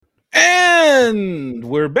And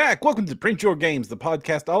we're back. Welcome to Print Your Games, the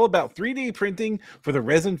podcast all about 3D printing for the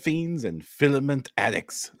resin fiends and filament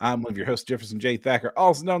addicts. I'm one of your hosts, Jefferson J. Thacker,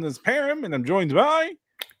 also known as Param, and I'm joined by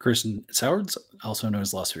Kristen Sowards, also known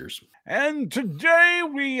as Lost Fears. And today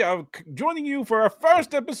we are joining you for our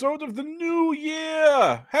first episode of the new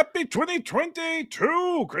year. Happy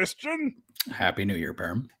 2022, Christian. Happy New Year,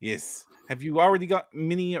 Param. Yes. Have you already got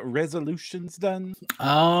many resolutions done?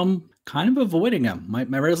 Kind of avoiding them.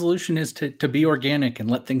 My resolution is to be organic and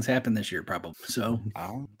let things happen this year, probably. So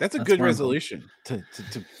that's a good resolution, to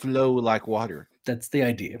flow like water. That's the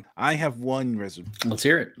idea. I have one resolution. Let's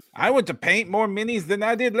hear it. I want to paint more minis than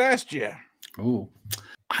I did last year. Oh,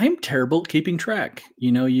 I'm terrible at keeping track.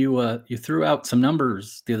 You know, you threw out some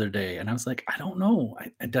numbers the other day, and I was like, I don't know.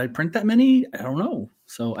 Did I print that many? I don't know.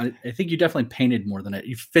 So I think you definitely painted more than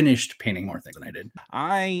you finished painting more things than I did.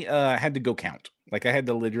 I had to go count. Like I had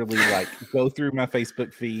to literally go through my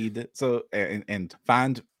Facebook feed and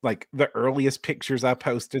find like the earliest pictures I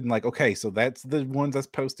posted and okay, so that's the ones I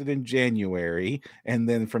posted in January, and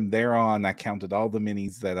then from there on I counted all the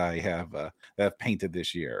minis that I have that I've painted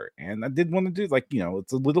this year. And I did want to do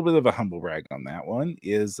it's a little bit of a humble brag on that one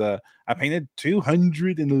is I painted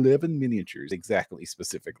 211 miniatures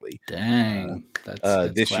specifically. Dang,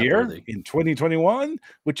 that's this year in 2021,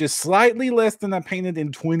 which is slightly less than I painted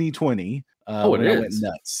in 2020. It when is. I went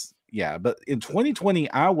nuts. Yeah, but in 2020,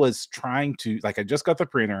 I was trying to I just got the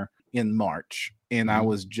printer in March, and I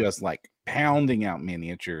was just pounding out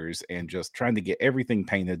miniatures and just trying to get everything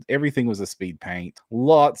painted. Everything was a speed paint.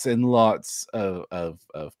 Lots and lots of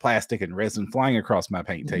plastic and resin flying across my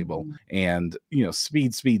paint table, and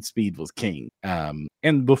speed was king.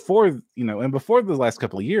 And before the last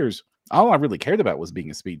couple of years, all I really cared about was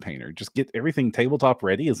being a speed painter. Just get everything tabletop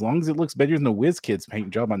ready. As long as it looks better than a WizKids paint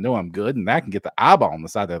job, I know I'm good, and I can get the eyeball on the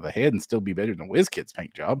side of the head and still be better than a WizKids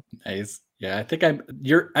paint job. Nice. Yeah, I think I'm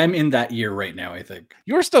in that year right now. I think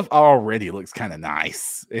your stuff already looks kind of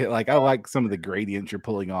nice. I like some of the gradients you're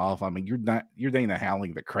pulling off. I mean, you're Dana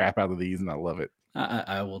howling the crap out of these, and I love it.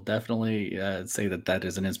 I will definitely say that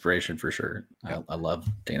is an inspiration for sure. I love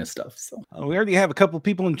Dana's stuff. So we already have a couple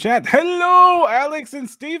people in chat. Hello, Alex and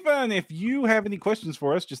Stephen. If you have any questions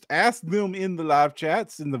for us, just ask them in the live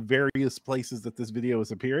chats in the various places that this video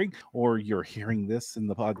is appearing, or you're hearing this in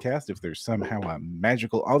the podcast. If there's somehow a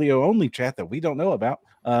magical audio only chat that we don't know about,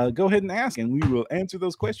 go ahead and ask, and we will answer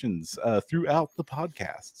those questions throughout the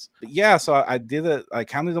podcasts. But yeah, so I did it. I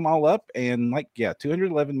counted them all up, and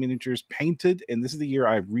 211 miniatures painted. And this is the year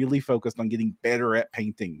I really focused on getting better at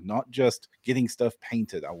painting, not just getting stuff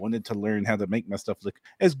painted. I wanted to learn how to make my stuff look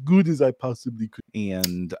as good as I possibly could.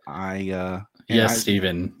 And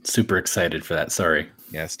Steven, super excited for that. Sorry.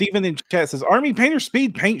 Yeah, Steven in chat says Army Painter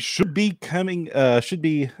Speed Paint should be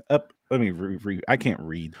up. Let me read. I can't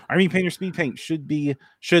read. Army Painter Speed Paint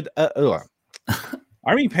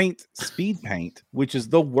Army Paint Speed Paint, which is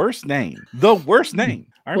the worst name.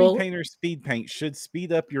 Army Painter Speed Paint should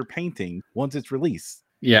speed up your painting once it's released.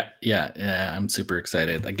 Yeah. I'm super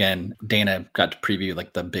excited. Again, Dana got to preview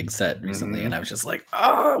the big set recently, and I was just like,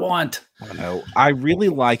 I want. I know. I really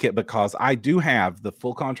like it because I do have the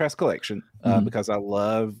full contrast collection because I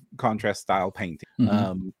love contrast style painting.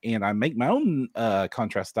 And I make my own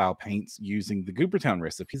contrast style paints using the Goobertown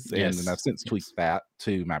recipes. And I've since tweaked that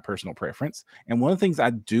to my personal preference. And one of the things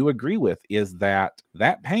I do agree with is that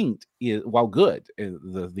paint is, while good,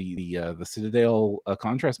 the Citadel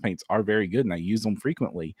contrast paints are very good, and I use them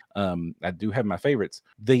frequently. I do have my favorites.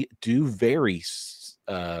 They do vary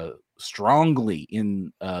strongly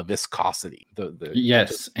in viscosity.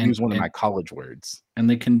 Use one of my college words. And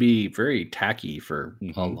they can be very tacky for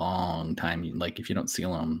a long time. If you don't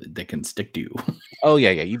seal them, they can stick to you. Oh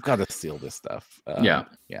yeah, you've got to seal this stuff. Yeah.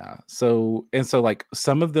 So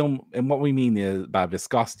some of them, and what we mean is by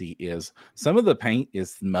viscosity is some of the paint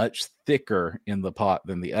is much thicker in the pot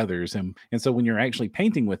than the others, and so when you're actually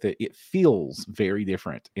painting with it, it feels very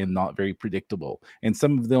different and not very predictable. And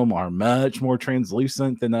some of them are much more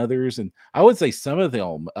translucent than others, and I would say some of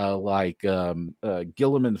them,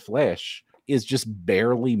 Gilliman Flesh, is just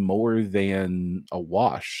barely more than a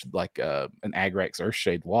wash, like an Agrax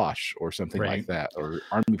Earthshade wash or something like that, or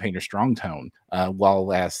Army Painter Strong Tone.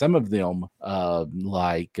 While some of them,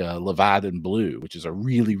 Leviathan Blue, which is a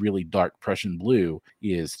really, really dark Prussian blue,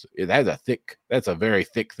 that's a very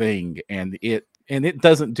thick thing, and it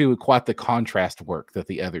doesn't do quite the contrast work that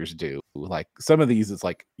the others do. Like some of these, it's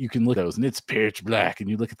you can look at those and it's pitch black, and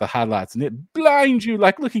you look at the highlights and it blinds you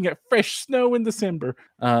like looking at fresh snow in December.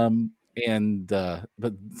 But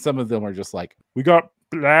some of them are just we got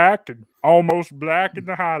black and almost black in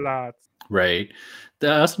the highlights. Right.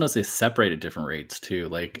 I also noticed they separate at different rates too.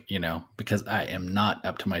 Like, because I am not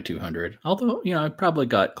up to my 200, although, I probably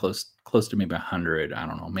got close to maybe 100. I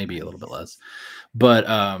don't know, maybe a little bit less, but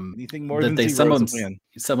anything more that than zero is a win.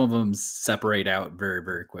 some of them separate out very,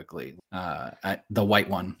 very quickly. The white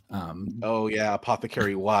one. Oh yeah,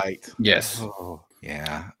 Apothecary White. Yes. Oh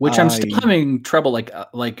yeah. Which I'm still having trouble.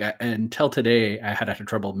 Until today, I had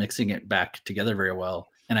trouble mixing it back together very well,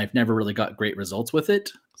 and I've never really got great results with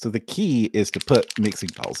it. So the key is to put mixing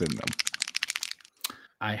bowls in them.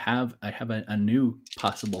 I have a new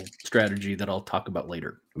possible strategy that I'll talk about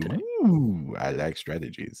later today. Ooh, I like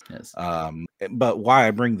strategies. Yes. But why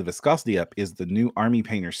I bring the viscosity up is the new Army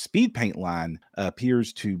Painter speed paint line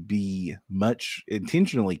appears to be much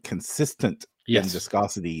intentionally consistent in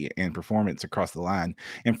viscosity and performance across the line.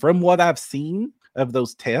 And from what I've seen of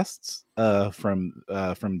those tests from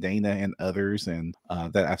Dana and others, and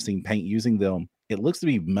that I've seen paint using them, it looks to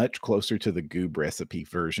be much closer to the Goob recipe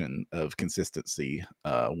version of consistency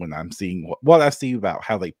when I'm seeing what I see about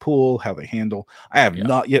how they pull, how they handle. I have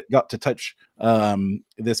not yet got to touch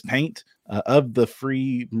this paint. Of the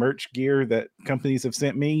free merch gear that companies have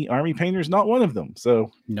sent me, Army Painter's not one of them. So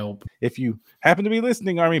nope. If you happen to be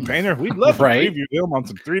listening, Army Painter, we'd love to preview them on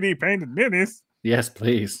some 3D painted minis. Yes,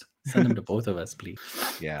 please. Send them to both of us, please.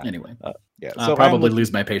 Yeah. Anyway. Yeah. I'll probably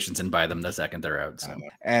lose my patience and buy them the second they're out. So.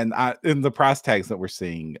 And in the price tags that we're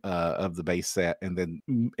seeing of the base set, and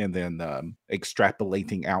then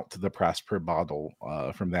extrapolating out to the price per bottle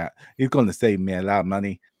from that, it's going to save me a lot of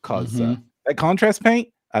money because that contrast paint,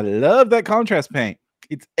 I love that contrast paint.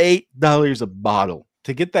 It's $8 a bottle.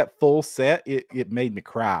 To get that full set, it made me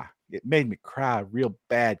cry. It made me cry real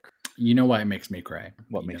bad. You know why it makes me cry?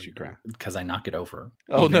 What makes you cry? Because I knock it over.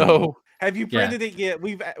 Oh no! Have you printed it yet?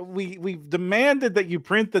 We've demanded that you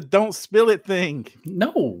print the "Don't Spill It" thing.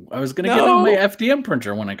 No, I was gonna get it on my FDM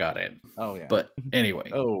printer when I got it. Oh yeah. But anyway.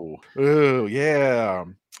 Oh yeah.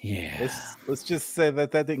 Yeah. Let's just say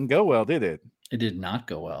that didn't go well, did it? It did not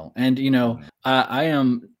go well. And, I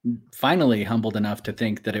am finally humbled enough to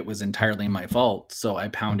think that it was entirely my fault. So I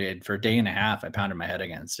pounded for a day and a half. I pounded my head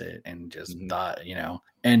against it and just thought,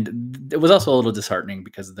 and it was also a little disheartening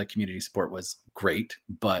because the community support was great.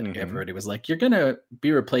 But everybody was like, you're going to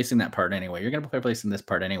be replacing that part anyway. You're going to be replacing this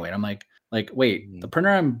part anyway. And I'm like, wait, the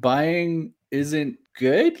printer I'm buying isn't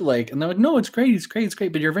good? And they're like, no, it's great. It's great. It's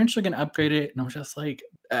great. But you're eventually going to upgrade it. And I was just like,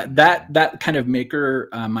 that kind of maker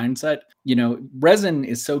mindset, resin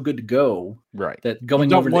is so good to go, right? That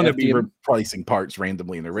going over to be replacing parts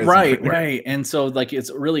randomly in the resin, right. And so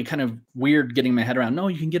it's really kind of weird getting my head around. No,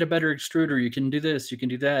 you can get a better extruder. You can do this. You can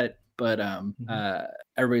do that. But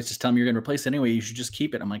everybody's just telling me you're going to replace it anyway. You should just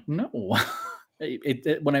keep it. I'm like, no.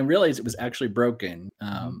 When I realized it was actually broken,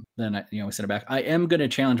 then I sent it back. I am going to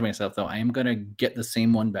challenge myself, though. I am going to get the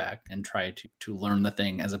same one back and try to learn the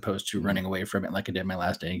thing as opposed to running away from it like I did my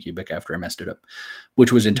last Anycubic after I messed it up,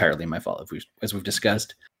 which was entirely my fault, as we've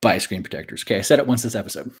discussed. Buy screen protectors. Okay, I said it once this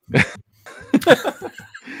episode. This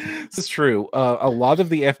is true. A lot of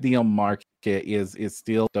the FDM market is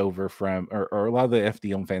still left over from, or a lot of the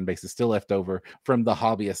FDM fan base is still left over from the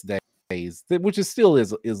hobbyist days. Which is still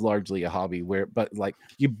largely a hobby but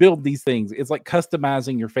you build these things. It's like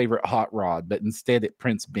customizing your favorite hot rod, but instead it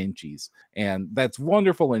prints benchies, and that's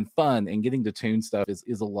wonderful and fun, and getting to tune stuff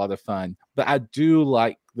is a lot of fun. But I do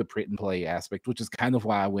like the print and play aspect, which is kind of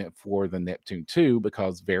why I went for the Neptune 2,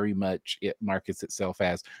 because very much it markets itself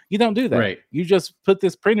as, you don't do that, right? You just put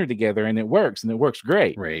this printer together and it works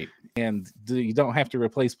great, right? And you don't have to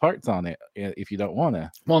replace parts on it if you don't want to.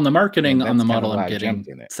 Well, and the marketing on the model I'm getting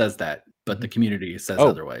says that, but the community says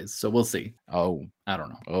otherwise. So we'll see. Oh, I don't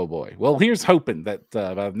know. Oh boy. Well, here's hoping that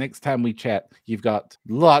by the next time we chat, you've got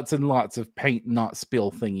lots and lots of paint not spill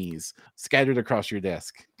thingies scattered across your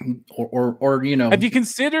desk. Or have you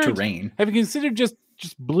considered terrain? Have you considered just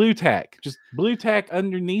blue tack? Just blue tack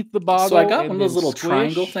underneath the bottle. So I got one of those little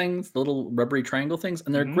triangle things, the little rubbery triangle things,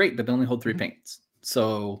 and they're great, but they only hold 3 paints.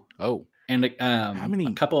 So and how many?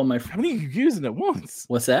 A couple of my how many are you using at once?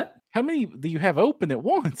 What's that? How many do you have open at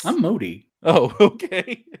once? I'm Modi. Oh,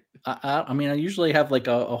 okay. I mean, I usually have like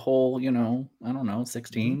a whole, I don't know,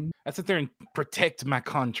 16. I sit there and protect my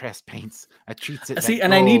contrast paints. I treat it. See,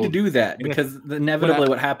 and I need to do that because inevitably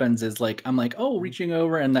what happens is I'm reaching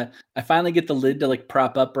over, and I finally get the lid to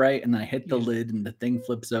prop up right, and I hit the lid, and the thing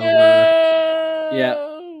flips over. Yeah,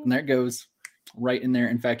 and there it goes, right in there.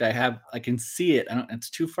 In fact, I can see it.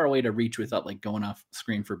 It's too far away to reach without going off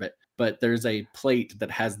screen for a bit. But there's a plate that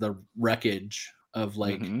has the wreckage of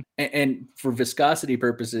and for viscosity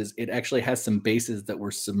purposes, it actually has some bases that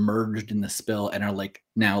were submerged in the spill and are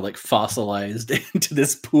now fossilized into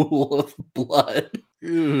this pool of blood.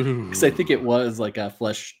 Because I think it was like a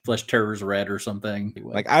Flesh Terrors Red or something.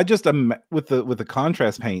 Like I just with the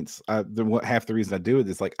contrast paints, half the reason I do it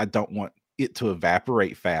is like I don't want it to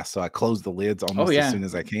evaporate fast, so I close the lids almost as soon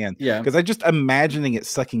as I can. Yeah, because I just imagining it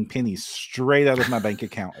sucking pennies straight out of my bank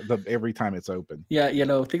account every time it's open. Yeah,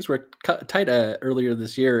 things were tight earlier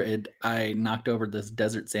this year, and I knocked over this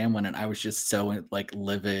desert sand one, and I was just so like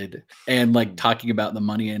livid and like talking about the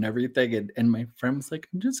money and everything, and my friend was like,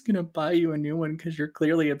 "I'm just gonna buy you a new one because you're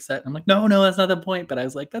clearly upset." I'm like, "No, that's not the point." But I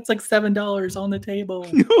was like, "That's like $7 on the table."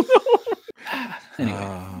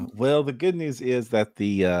 Anyway, well, the good news is that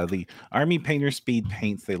the Army Painter Speed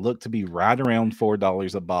paints, they look to be right around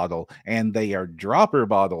 $4 a bottle, and they are dropper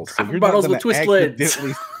bottles, so you're bottles not with twist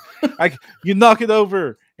accidentally like you knock it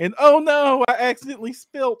over and oh no, I accidentally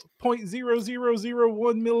spilt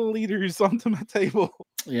 0.0001 milliliters onto my table.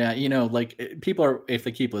 Yeah, like people are, if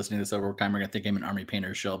they keep listening to this over time, we're gonna think I'm an Army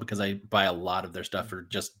Painter shill because I buy a lot of their stuff for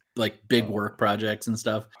just like big work projects and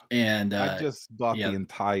stuff. And I just bought the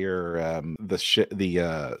entire the shade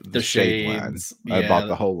shades line. I bought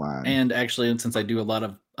the whole line. And actually, since I do a lot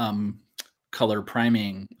of color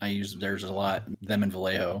priming, I use theirs a lot, them and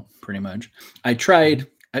Vallejo pretty much. I tried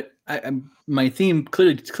my theme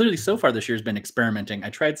clearly so far this year has been experimenting. I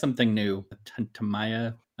tried something new,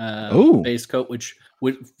 Tamaya base coat, which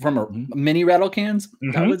from a mini rattle cans,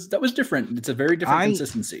 that was different. It's a very different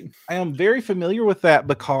consistency. I am very familiar with that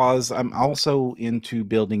because I'm also into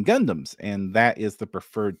building Gundams, and that is the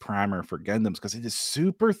preferred primer for Gundams because it is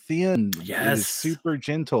super thin. Yes, it is super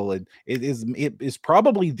gentle, and it is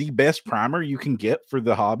probably the best primer you can get for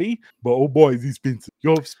the hobby. But oh boy, it's expensive.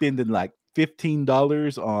 You're spending like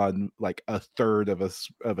 $15 on like a third of a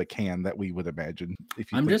can that we would imagine.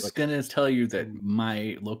 I'm just gonna tell you that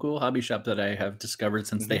my local hobby shop that I have discovered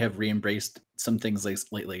since they have re-embraced some things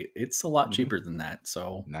lately, it's a lot cheaper than that.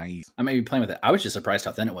 So nice. I may be playing with it. I was just surprised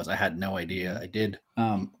how thin it was. I had no idea. I did.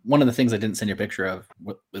 One of the things I didn't send you a picture of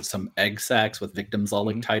was some egg sacks with victims all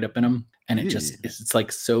like tied up in them, and it's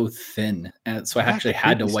like so thin, and so I actually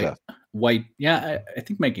had to white. Yeah, I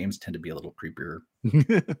think my games tend to be a little creepier.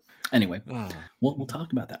 Anyway, we'll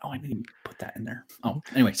talk about that. Oh, I didn't put that in there. Oh,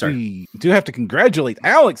 anyway, sorry. We do have to congratulate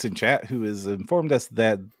Alex in chat, who has informed us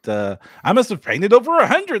that I must have painted over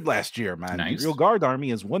 100 last year. My Imperial Guard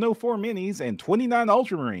army is 104 minis and 29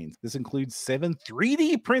 Ultramarines. This includes 7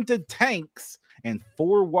 3D printed tanks and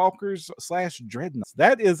 4 walkers/dreadnoughts.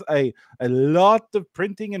 That is a lot of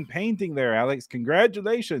printing and painting there, Alex.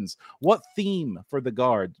 Congratulations. What theme for the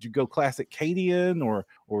Guard? Did you go classic Cadian or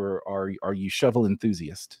are you shovel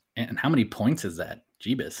enthusiast? And how many points is that?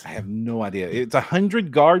 Jeebus. I have no idea. It's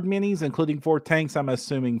 100 Guard minis, including 4 tanks. I'm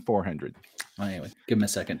assuming 400. Well, anyway, give him a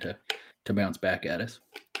second to bounce back at us.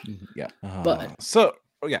 Yeah. But so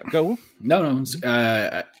go. No.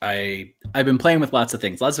 I've been playing with lots of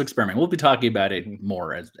things, lots of experimenting. We'll be talking about it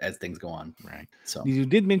more as things go on. Right. So you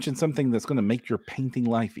did mention something that's going to make your painting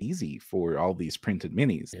life easy for all these printed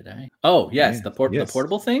minis. Did I? Oh, yes. The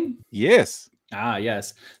portable thing? Yes. Ah,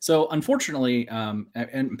 yes. So unfortunately,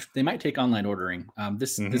 and they might take online ordering.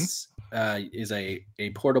 This is a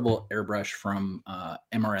portable airbrush from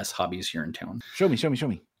MRS Hobbies here in town. Show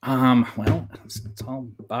me. Well, it's all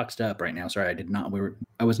boxed up right now. Sorry,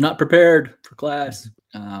 I was not prepared for class.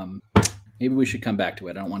 Maybe we should come back to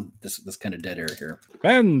it. I don't want this kind of dead air here.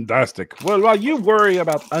 Fantastic. Well, while you worry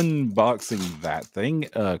about unboxing that thing,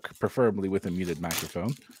 preferably with a muted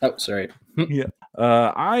microphone. Oh, sorry. Yeah.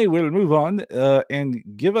 I will move on and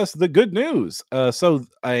give us the good news.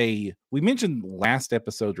 We mentioned last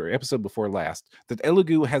episode or episode before last that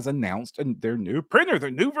Elegoo has announced their new printer, their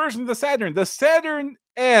new version of the Saturn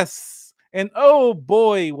S. And oh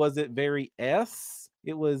boy, was it very S.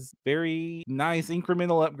 It was very nice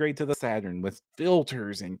incremental upgrade to the Saturn with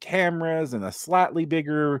filters and cameras and a slightly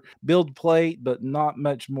bigger build plate, but not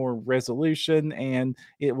much more resolution. And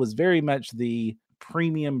it was very much the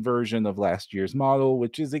premium version of last year's model,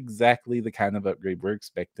 which is exactly the kind of upgrade we're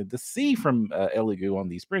expected to see from Elegoo on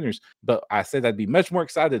these printers. But I said I'd be much more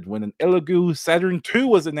excited when an Elegoo Saturn 2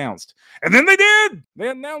 was announced. And then they did! They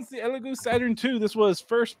announced the Elegoo Saturn 2. This was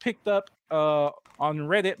first picked up on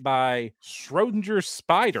Reddit by Schrodinger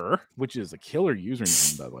Spider, which is a killer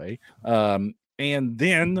username, by the way. And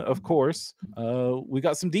then, of course, we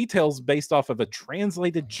got some details based off of a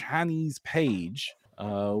translated Chinese page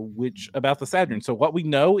which about the Saturn. So what we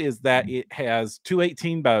know is that it has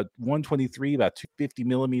 218 by 123 by 250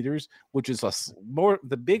 millimeters, which is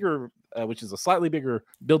which is a slightly bigger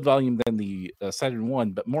build volume than the Saturn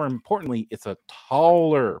 1, but more importantly, it's a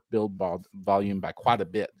taller build volume by quite a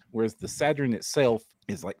bit, whereas the Saturn itself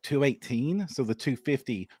is like 218. So the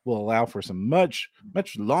 250 will allow for some much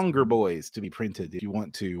longer boys to be printed if you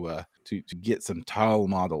want to get some tall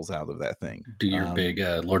models out of that thing. Do your big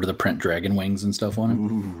Lord of the Print dragon wings and stuff on it.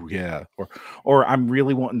 Ooh, yeah. Or I'm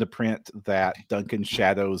really wanting to print that Duncan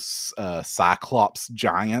Shadows Cyclops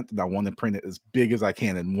giant, and I want to print it as big as I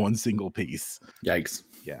can in one single piece. Yikes.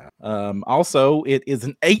 Yeah. Also, it is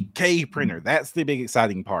an 8K printer. That's the big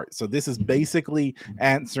exciting part. So this is basically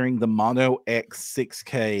answering the Mono X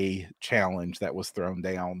 6K challenge that was thrown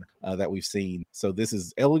down that we've seen. So this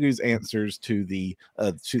is Elegoo's answers to the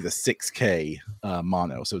 6K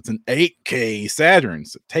Mono. So it's an 8K Saturn.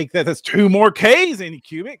 So take that. That's 2 more Ks,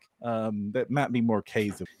 Anycubic. That might be more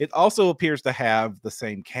Ks. It also appears to have the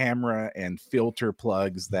same camera and filter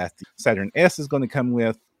plugs that the Saturn S is going to come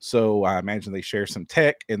with. So I imagine they share some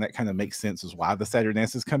tech, and that kind of makes sense as why the Saturn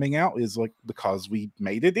S is coming out, is like because we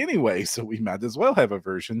made it anyway, so we might as well have a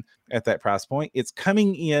version at that price point. It's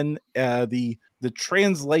coming in the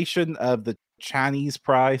translation of the Chinese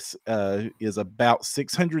price is about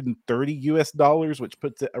 $630 US, which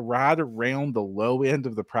puts it right around the low end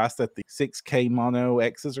of the price that the 6K Mono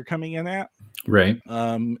X's are coming in at. Right.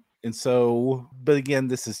 And so, but again,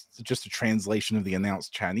 this is just a translation of the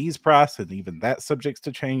announced Chinese price, and even that's subject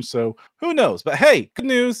to change. So who knows? But hey, good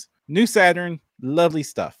news, new Saturn, lovely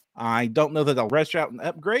stuff. I don't know that I'll rush out and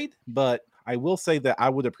upgrade, but I will say that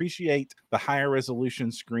I would appreciate the higher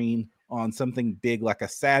resolution screen on something big like a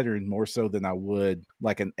Saturn more so than I would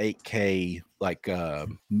like an 8K like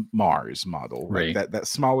Mars model. Right. That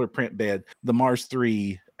smaller print bed. The Mars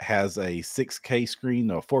 3 has a 6K screen,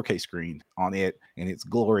 no, 4K screen on it, and it's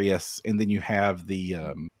glorious. And then you have the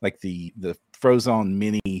like the Frozone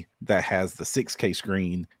Mini that has the 6K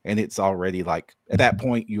screen, and it's already like at that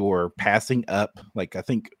point you're passing up, like I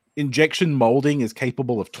think injection molding is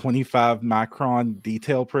capable of 25 micron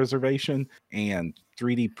detail preservation, and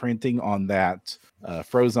 3D printing on that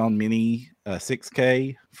Frozone Mini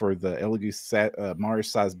 6K for the Elegoo Mars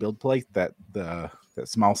size build plate, that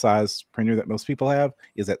small size printer that most people have,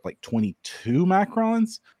 is at like 22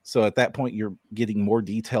 microns. So at that point, you're getting more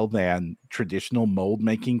detail than traditional mold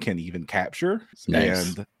making can even capture.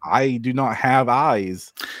 Nice. And I do not have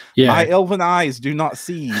eyes. Yeah. My elven eyes do not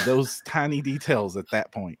see those tiny details at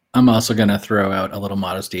that point. I'm also going to throw out a little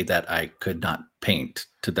modesty that I could not paint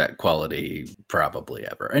to that quality probably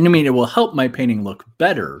ever. And I mean, it will help my painting look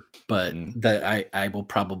better, but that I will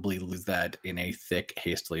probably lose that in a thick,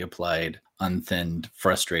 hastily applied, unthinned,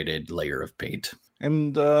 frustrated layer of paint.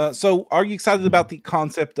 And so are you excited about the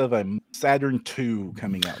concept of a Saturn II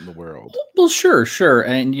coming out in the world? Well, sure.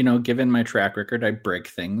 And, you know, given my track record, I break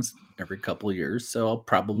things every couple of years, so I'll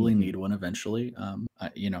probably need one eventually.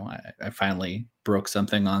 I finally broke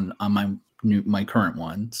something on my current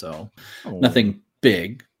one, so nothing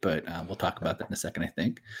big, but we'll talk about that in a second, I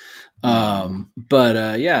think.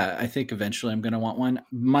 Yeah, I think eventually I'm going to want one.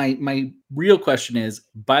 My real question is,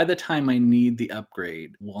 by the time I need the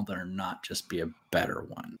upgrade, will there not just be a better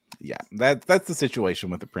one? Yeah, that's the situation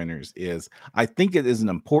with the printers. Is I think it is an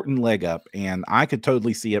important leg up, and I could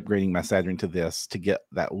totally see upgrading my Saturn to this to get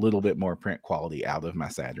that little bit more print quality out of my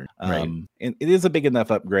Saturn. Right. And it is a big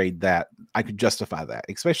enough upgrade that I could justify that,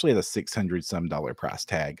 especially at a $600 some price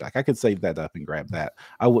tag. Like I could save that up and grab that.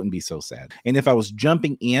 I wouldn't be so sad. And if I was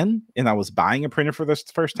jumping in and I was buying a printer for this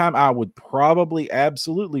first time, I would probably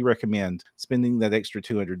absolutely recommend spending that extra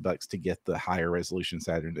 $200 to get the higher resolution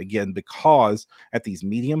Saturn, again, because at these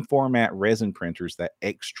medium format resin printers, that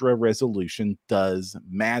extra resolution does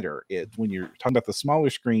matter. When you're talking about the smaller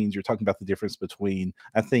screens, you're talking about the difference between,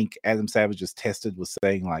 I think Adam Savage's tested was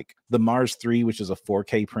saying like the Mars 3, which is a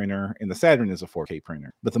 4K printer, and the Saturn is a 4K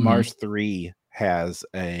printer, but the Mars 3 has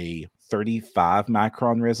a 35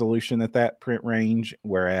 micron resolution at that print range,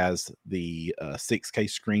 whereas the 6K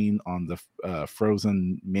screen on the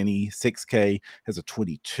Frozone Mini 6K has a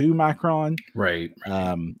 22 micron. Right.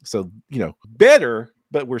 So, better,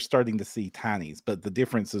 but we're starting to see tinies. But the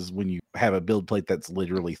difference is when you have a build plate that's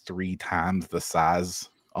literally 3 times the size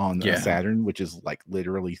on a Saturn, which is like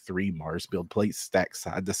literally 3 Mars build plates stacked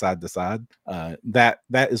side to side to side. That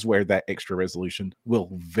is where that extra resolution will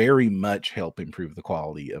very much help improve the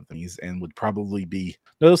quality of these, and would probably be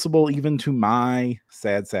noticeable even to my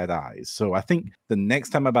sad eyes. So I think the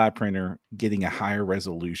next time I buy a printer, getting a higher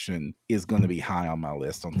resolution is going to be high on my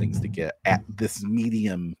list on things to get at this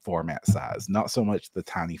medium format size, not so much the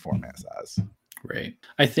tiny format size. Right.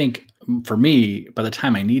 I think for me, by the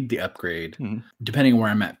time I need the upgrade, depending where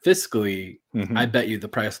I'm at fiscally, I bet you the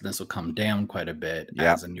price of this will come down quite a bit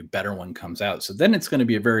as a new better one comes out. So then it's going to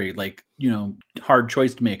be a very hard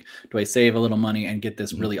choice to make. Do I save a little money and get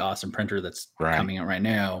this really awesome printer that's coming out right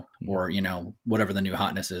now, or whatever the new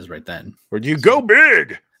hotness is right then? Or do you go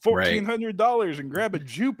big, $1,400 and grab a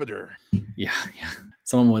Jupiter? Yeah.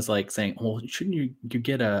 Someone was like saying, well, shouldn't you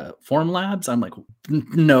get a Formlabs? I'm like,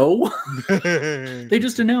 no. They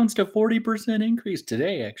just announced a 40% increase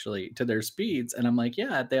today, actually, to their speeds. And I'm like,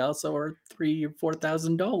 yeah, they also are $3,000 or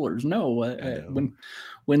 $4,000. No,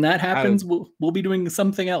 when that happens, we'll be doing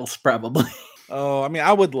something else probably. Oh, I mean,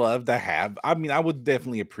 I would love to have. I mean, I would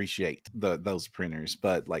definitely appreciate those printers,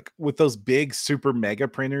 but like with those big super mega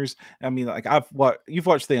printers, I mean, like you've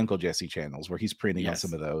watched the Uncle Jesse channels where he's printing on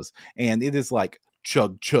some of those, and it is like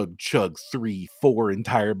chug 3-4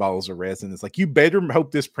 entire bottles of resin. It's like, you better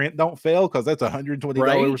hope this print don't fail, because that's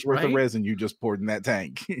 $120 worth of resin you just poured in that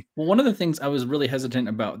tank. Well, one of the things I was really hesitant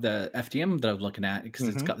about the FDM that I was looking at, because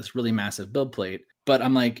it's got this really massive build plate. But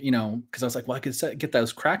I'm like, because I was like, well, I could get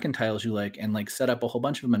those Kraken tiles you like, and like set up a whole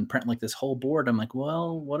bunch of them and print like this whole board. I'm like,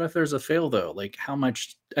 well, what if there's a fail though? Like, how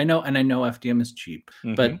much? I know FDM is cheap,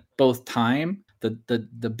 but both time,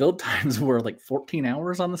 the build times were like 14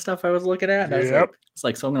 hours on the stuff I was looking at. And I was like, it's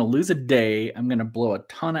like, so I'm going to lose a day. I'm going to blow a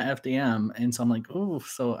ton of FDM. And so I'm like, oh,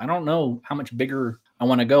 so I don't know how much bigger I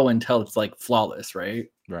want to go until it's like flawless, right?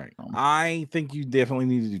 Right. I think you definitely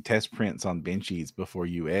need to do test prints on benchies before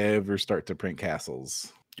you ever start to print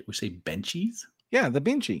castles. Did we say benchies? Yeah, the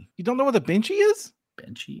benchy. You don't know what a benchy is?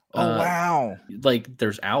 Benchy. Oh, wow. Like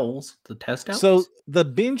there's owls, the test owls. So the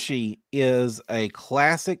benchy is a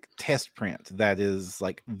classic test print that is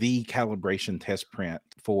like the calibration test print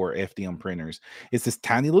for FDM printers. It's this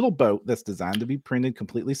tiny little boat that's designed to be printed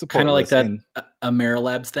completely supportless. Kind of like that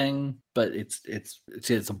Amerilabs thing, but it's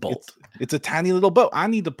a bolt. It's a tiny little boat. I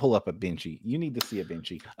need to pull up a benchy. You need to see a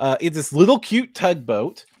benchy. It's this little cute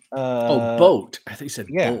tugboat. Boat. I think you said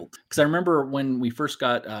bolt. Because I remember when we first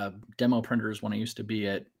got demo printers when I used to be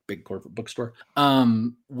at big corporate bookstore,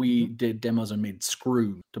 we did demos and made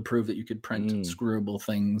screw to prove that you could print screwable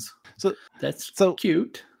things. So that's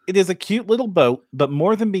cute. It is a cute little boat, but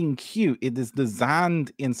more than being cute, it is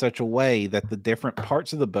designed in such a way that the different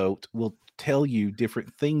parts of the boat will tell you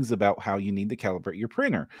different things about how you need to calibrate your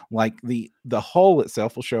printer. Like the hull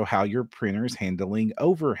itself will show how your printer is handling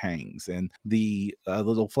overhangs, and the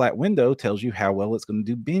little flat window tells you how well it's going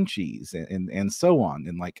to do benchies, and so on.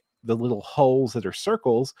 And like the little holes that are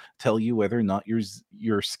circles tell you whether or not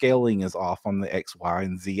your scaling is off on the X, Y,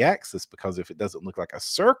 and Z axis, because if it doesn't look like a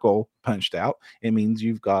circle punched out, it means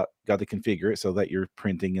you've got to configure it so that you're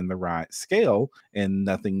printing in the right scale and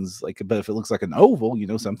nothing's like, but if it looks like an oval,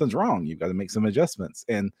 something's wrong. You've got to make some adjustments.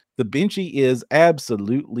 And the benchy is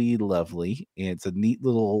absolutely lovely. It's a neat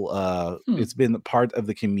little, it's been part of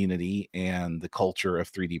the community and the culture of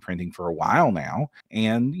 3D printing for a while now.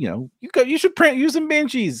 And, you should print using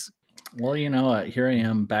benchies. Well, here I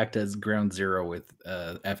am back to ground zero with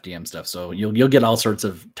FDM stuff. So you'll get all sorts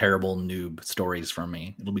of terrible noob stories from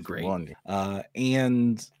me. It'll be great.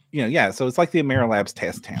 And so it's like the Amerilabs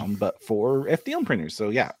test town, but for FDM printers. So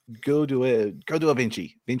yeah, go do a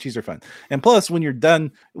benchy. Benchies are fun. And plus, when you're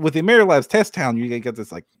done with the Amerilabs test town, you get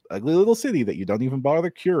this like ugly little city that you don't even bother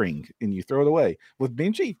curing, and you throw it away. With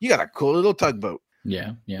benchy, you got a cool little tugboat.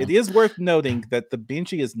 Yeah. It is worth noting that the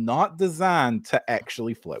benchy is not designed to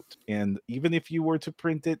actually float. And even if you were to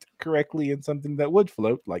print it correctly in something that would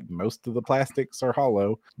float, like most of the plastics are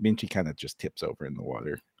hollow, benchy kind of just tips over in the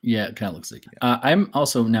water. Yeah, it kind of looks like it. I'm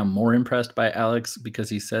also now more impressed by Alex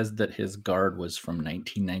because he says that his guard was from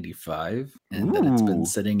 1995 and that it's been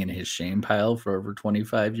sitting in his shame pile for over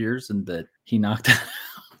 25 years and that he knocked it out.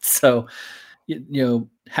 So,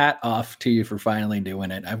 hat off to you for finally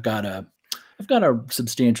doing it. I've got a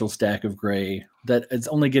substantial stack of gray that it's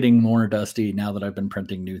only getting more dusty now that I've been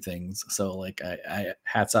printing new things. So like I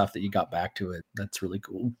hats off that you got back to it. That's really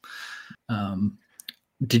cool.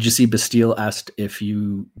 Did you see Bastille asked if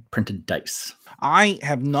you printed dice? I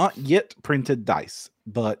have not yet printed dice,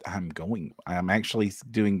 but I'm actually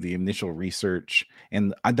doing the initial research,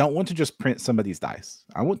 and I don't want to just print somebody's dice.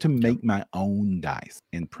 I want to make my own dice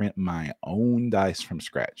and print my own dice from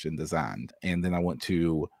scratch and designed. And then I want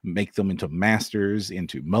to make them into masters,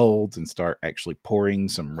 into molds, and start actually pouring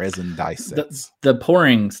some resin dice sets. The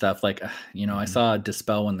pouring stuff, like, I saw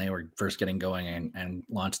Dispel when they were first getting going and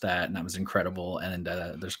launched that, and that was incredible. And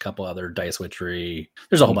there's a couple other Dice Witchery.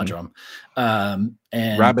 There's a whole bunch of them.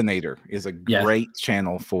 And Rabinator is a great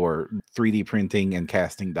channel for 3D printing and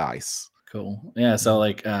casting dice. Cool. Yeah. So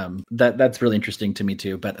like that's really interesting to me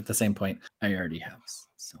too. But at the same point, I already have.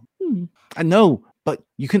 So I know, but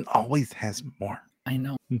you can always have more. I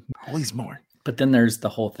know. Always more. But then there's the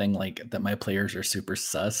whole thing like that my players are super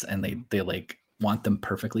sus and they like want them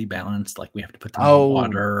perfectly balanced. Like we have to put them in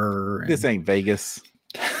water. This ain't Vegas.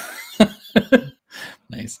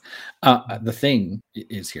 Nice. The thing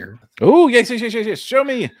is here. Oh, yes. Show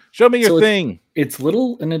me your thing. It's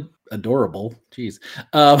little and adorable. Jeez.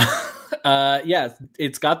 Yeah,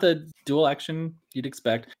 it's got the dual action you'd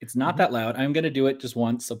expect. It's not that loud. I'm going to do it just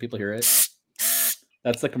once so people hear it.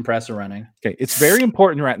 That's the compressor running. Okay, it's very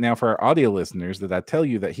important right now for our audio listeners that I tell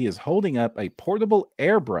you that he is holding up a portable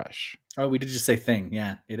airbrush. Oh, we did just say thing.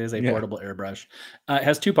 Yeah, it is a portable airbrush. It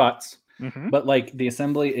has 2 pots, but like the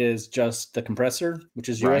assembly is just the compressor, which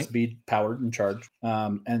is USB powered and charged,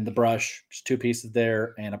 and the brush, just 2 pieces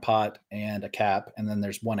there, and a pot and a cap, and then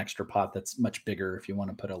there's 1 extra pot that's much bigger if you want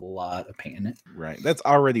to put a lot of paint in it. Right, that's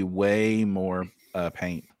already way more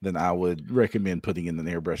paint than I would recommend putting in an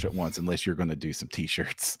airbrush at once, unless you're going to do some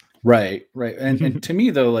t-shirts. Right. And to me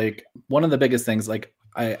though, like one of the biggest things, like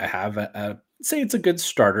I have say it's a good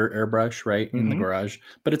starter airbrush, right, in the garage,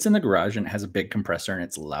 but it's in the garage and it has a big compressor and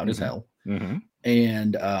it's loud as hell.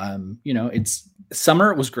 And you know, it's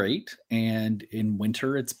summer, it was great, and in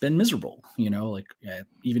winter it's been miserable, you know, like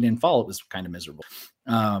even in fall it was kind of miserable.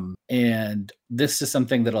 And this is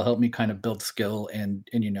something that'll help me kind of build skill and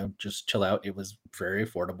you know, just chill out. It was very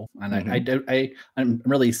affordable, and I'm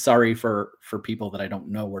really sorry for people that I don't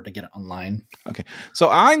know where to get it online. Okay, so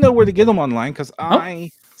I know where to get them online because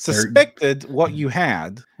I suspected what you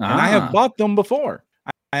had, and I have bought them before.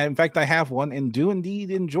 In fact, I have one and do indeed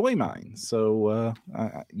enjoy mine. So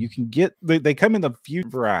you can get, they come in a few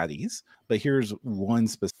varieties, but here's one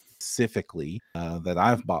specifically that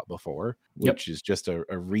I've bought before, which is just a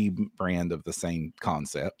rebrand of the same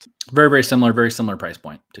concept. Very similar price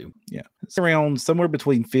point too. Yeah, it's around somewhere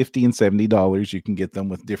between $50 and $70. You can get them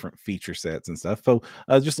with different feature sets and stuff. So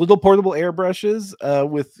just little portable airbrushes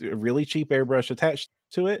with a really cheap airbrush attached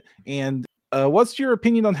to it. And what's your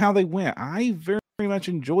opinion on how they went? I very much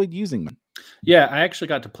enjoyed using them. Yeah, I actually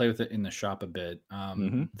got to play with it in the shop a bit.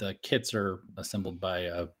 The kits are assembled by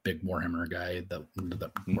a big Warhammer guy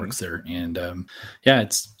that works there, and yeah,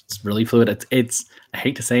 it's really fluid. It's I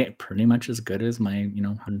hate to say it, pretty much as good as my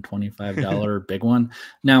 $125 big one.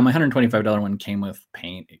 Now my $125 one came with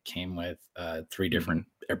paint. It came with 3 different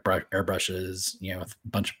airbrushes, you know, with a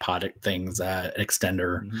bunch of pot things,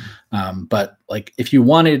 extender. But like if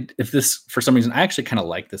this for some reason, I actually kind of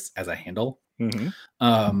like this as a handle.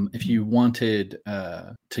 If you wanted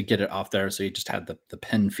to get it off there, so you just had the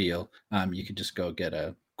pen feel, you could just go get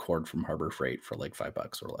a cord from Harbor Freight for like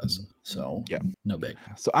 $5 or less. So yeah, no big.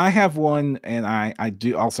 So I have one, and I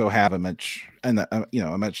do also have a much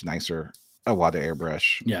nicer Awada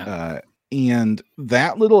airbrush. Yeah. And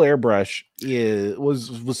that little airbrush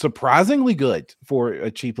was surprisingly good for a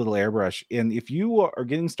cheap little airbrush. And if you are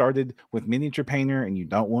getting started with miniature painter and you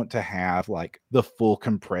don't want to have like the full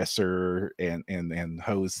compressor and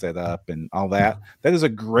hose set up and all that, that is a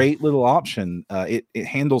great little option. It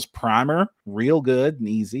handles primer real good and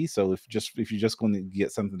easy. So if you're just going to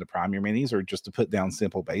get something to prime your minis or just to put down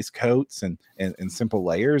simple base coats and simple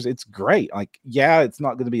layers, it's great. Like, yeah, it's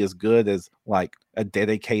not going to be as good as like a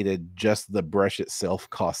dedicated, just the brush itself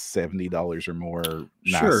costs $70 or more.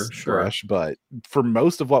 Nice brush, but for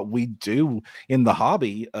most of what we do in the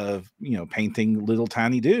hobby of painting little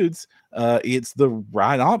tiny dudes, it's the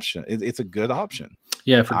right option. It's a good option.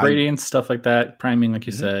 Yeah, for gradients, stuff like that, priming, like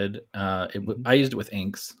you said, I used it with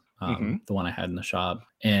inks. The one I had in the shop,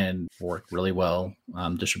 and worked really well.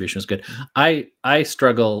 Distribution is good. I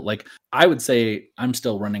struggle, like I would say I'm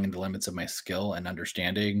still running into limits of my skill and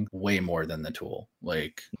understanding way more than the tool.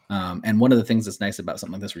 Like, and one of the things that's nice about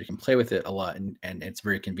something like this, where you can play with it a lot and it's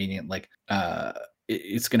very convenient. Like,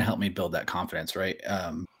 it's going to help me build that confidence, right?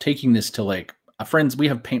 Taking this to like friends, we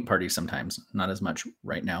have paint parties sometimes, not as much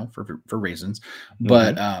right now for reasons,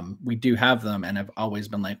 but we do have them, and I've always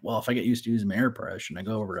been like, well, if I get used to using my airbrush and I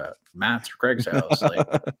go over to Matt's or Craig's house, like,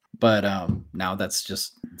 but now that's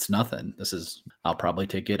just, it's nothing. I'll probably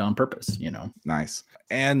take it on purpose, Nice.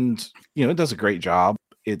 And it does a great job.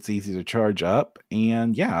 It's easy to charge up,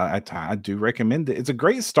 and yeah, I do recommend it. It's a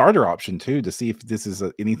great starter option too, to see if this is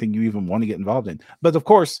anything you even want to get involved in. But of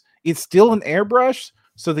course, it's still an airbrush,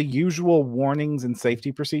 so the usual warnings and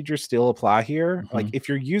safety procedures still apply here. Like if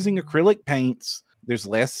you're using acrylic paints, there's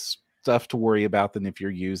less stuff to worry about than if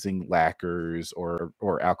you're using lacquers or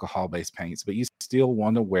alcohol-based paints. But you still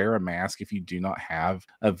want to wear a mask if you do not have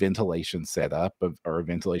a ventilation setup or a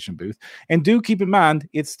ventilation booth. And do keep in mind,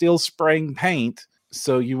 it's still spraying paint,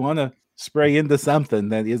 so you want to spray into something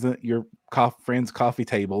that isn't your friend's coffee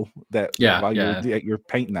table while you're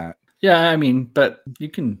painting that. Yeah, I mean, but you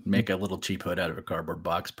can make a little cheap hood out of a cardboard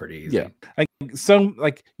box pretty easy. Yeah,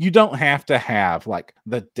 like you don't have to have like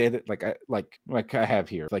the like I have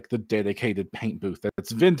here, like the dedicated paint booth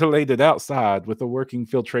that's ventilated outside with a working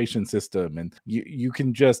filtration system, and you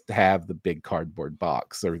can just have the big cardboard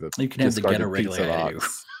box or you can have the ghetto pizza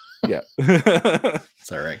box. Yeah,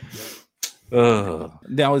 it's all right.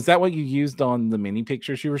 Now, is that what you used on the mini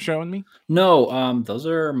pictures you were showing me? No, those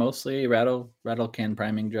are mostly rattle can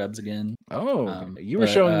priming jobs again. You were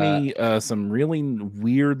showing me some really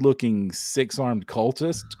weird looking 6-armed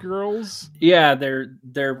cultist girls. Yeah,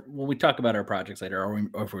 they're when we talk about our projects later,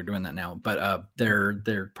 or if we're doing that now, but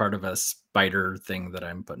they're part of a spider thing that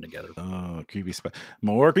I'm putting together. Oh, creepy stuff!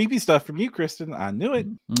 More creepy stuff from you, Kristen. I knew it.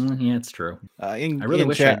 Yeah, it's true. I really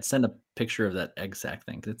wish I'd send a picture of that egg sack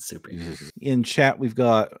thing. It's super easy. In chat, we've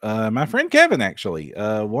got my friend Kevin actually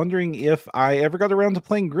wondering if I ever got around to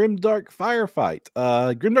playing Grimdark Firefight.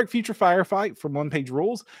 Grimdark Future Firefight from One Page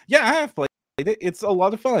Rules. Yeah, I have played it. It's a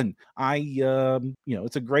lot of fun.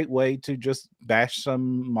 It's a great way to just bash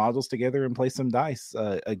some models together and play some dice.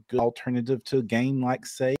 A good alternative to a game like,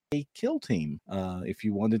 say, Kill Team, if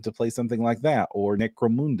you wanted to play something like that, or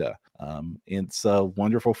Necromunda. It's a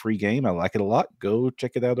wonderful free game. I like it a lot. Go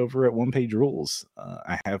check it out over at One Page Rules.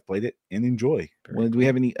 I have played it and enjoy. Do we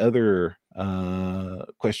have any other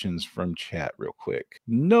questions from chat real quick?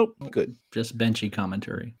 Nope. Good. Just benchy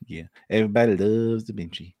commentary. Yeah, everybody loves the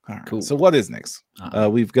benchy. All right, cool. So what is next?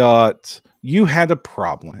 We've got, you had a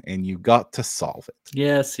problem and you got to solve it.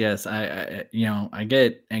 Yes. I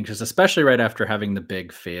get anxious, especially right after having the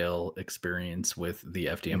big fail experience with the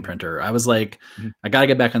FDM printer. I was like, I gotta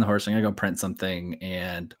get back on the horse. I'm gonna go print something.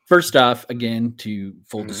 And first off, again, to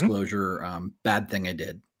full disclosure, bad thing.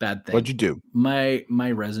 What'd you do? My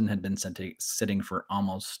resin had been sitting for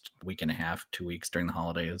almost a week and a half, 2 weeks during the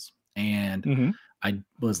holidays. And I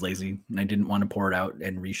was lazy and I didn't want to pour it out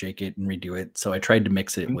and reshake it and redo it. So I tried to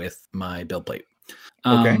mix it with my build plate.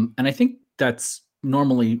 And I think that's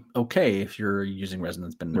normally okay if you're using resin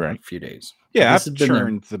that's been there a few days. Yeah, I've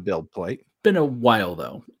churned the build plate. Been a while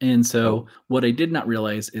though. And so what I did not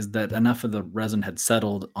realize is that enough of the resin had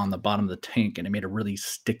settled on the bottom of the tank and it made a really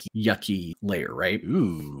sticky, yucky layer, right?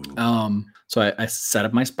 Ooh. So I set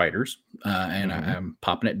up my spiders and I'm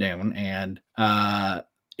popping it down and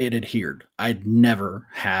it adhered. I'd never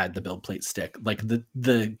had the build plate stick. Like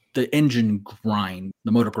the engine grind,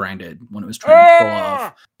 the motor grinded when it was trying to pull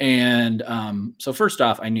off. And so first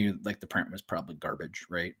off, I knew like the print was probably garbage,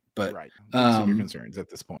 right? But some of your concerns at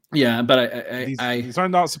this point. Yeah, but these are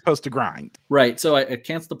not supposed to grind. Right. So I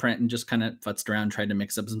canceled the print and just kind of futzed around, tried to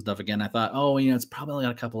mix up some stuff again. I thought, it's probably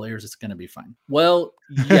got a couple layers. It's gonna be fine. Well,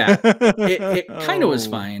 yeah, it kind of was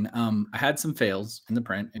fine. I had some fails in the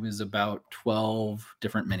print. It was about 12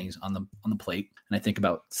 different minis on the plate, and I think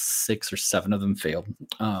about 6 or 7 of them failed.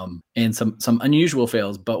 And some unusual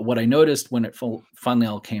fails. But what I noticed when it finally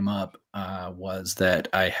all came up was that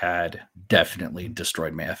I had definitely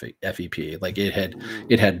destroyed my FEP. Like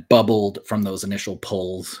it had bubbled from those initial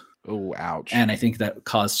pulls. Oh, ouch. And I think that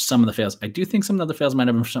caused some of the fails. I do think some of the fails might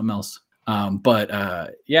have been for something else.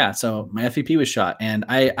 So my FEP was shot and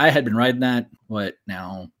I had been riding that,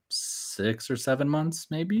 6 or 7 months,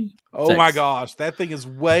 maybe. Oh 6. My gosh, that thing is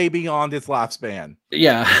way beyond its lifespan.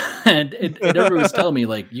 Yeah, and everyone was telling me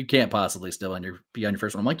like you can't possibly still be on your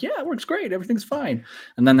first one. I'm like, yeah, it works great, everything's fine.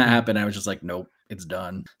 And then that happened. I was just like, nope, it's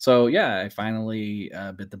done. So yeah, I finally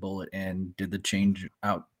bit the bullet and did the change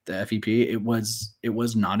out the FEP. It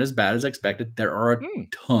was not as bad as expected. There are a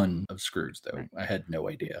ton of screws though. I had no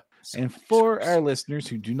idea. And for our listeners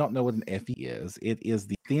who do not know what an FE is, it is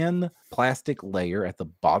the thin plastic layer at the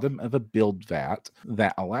bottom of a build vat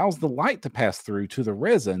that allows the light to pass through to the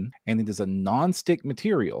resin, and it is a non-stick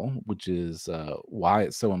material, which is why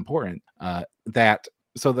it's so important,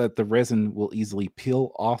 so that the resin will easily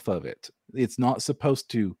peel off of it. It's not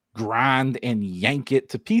supposed to grind and yank it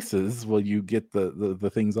to pieces while you get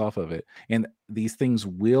the things off of it. And these things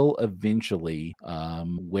will eventually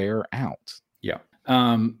wear out. Yeah.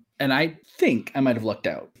 And I think I might have lucked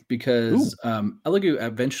out because Elegoo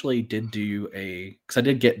eventually did do because I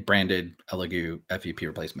did get branded Elegoo FEP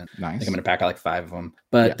replacement. Nice. I think I'm going to pack out like 5 of them.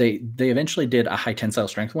 But they eventually did a high tensile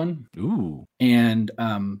strength one. Ooh. And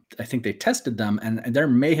I think they tested them, and there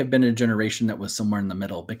may have been a generation that was somewhere in the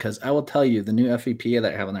middle, because I will tell you the new FEP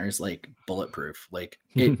that I have on there is like bulletproof. Like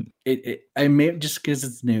I may, just because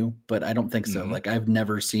it's new, but I don't think so. Like I've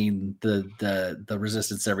never seen the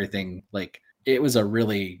resistance to everything. Like it was a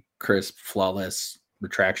really crisp, flawless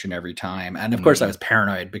retraction every time. And of course I was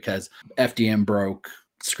paranoid because FDM broke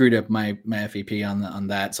screwed up my FEP on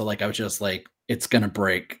that. So like I was just like, it's gonna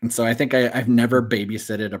break. And so I think I've never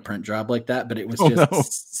babysitted a print job like that, but it was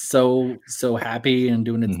just so happy and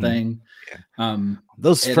doing its thing. Yeah.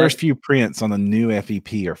 Those first few prints on a new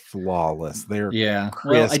FEP are flawless. They're crisp.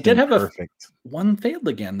 Well, I did have perfect. One failed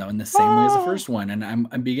again though in the same way as the first one, and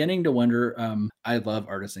I'm beginning to wonder. I love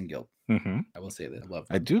Artisan Guild. I will say that I love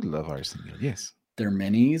them. I do love Artisan Guild. Yes, they're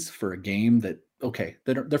minis for a game that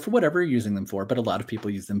they're for whatever you're using them for, but a lot of people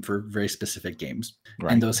use them for very specific games,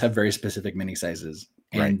 and those have very specific mini sizes,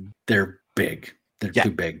 and they're big. They're too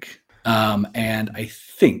big. And I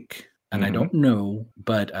think. And I don't know,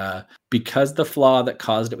 but because the flaw that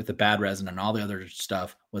caused it with the bad resin and all the other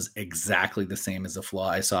stuff was exactly the same as the flaw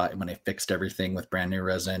I saw when I fixed everything with brand new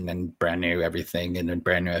resin and brand new everything and a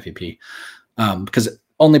brand new FEP. Because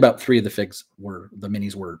only about 3 of the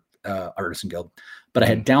minis were Artisan Guild, but I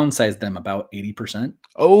had downsized them about 80%.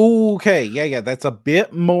 Okay, yeah, that's a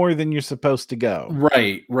bit more than you're supposed to go.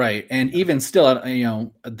 Right, and even still,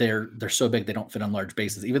 they're so big they don't fit on large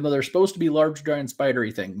bases, even though they're supposed to be large, giant,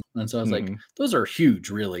 spidery things. And so I was like, those are huge,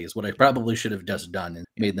 really, is what I probably should have just done and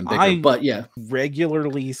made them bigger. But yeah,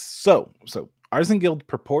 regularly so. Artisan Guild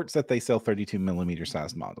purports that they sell 32 millimeter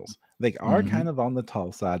size models. They are kind of on the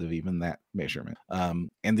tall side of even that measurement.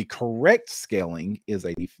 And the correct scaling is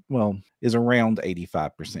around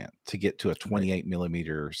 85% to get to a 28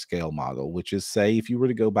 millimeter scale model, which is, say, if you were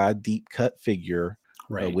to go buy a deep cut figure,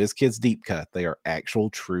 WizKids deep cut, they are actual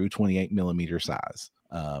true 28 millimeter size.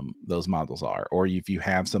 Those models are, or if you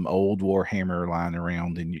have some old Warhammer lying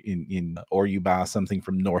around or you buy something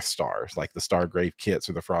from North Stars, like the Stargrave kits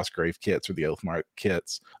or the Frostgrave kits or the Oathmark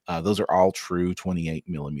kits, those are all true 28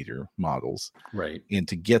 millimeter models. Right. And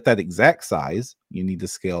to get that exact size, you need to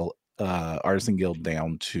scale Artisan Guild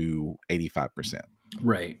down to 85%.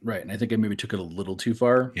 Right. And I think I maybe took it a little too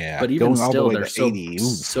far. Yeah, but even still, they're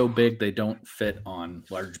so big they don't fit on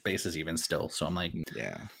large bases even still. So I'm like,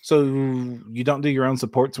 yeah. So you don't do your own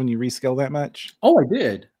supports when you rescale that much? Oh, I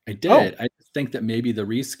did. I think that maybe the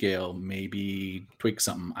rescale maybe tweak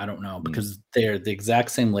something. I don't know, because they're the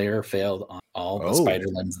exact same layer failed on all the spider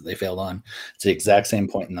limbs that they failed on. It's the exact same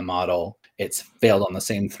point in the model. It's failed on the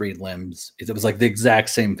same 3 limbs. It was like the exact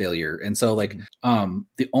same failure. And so like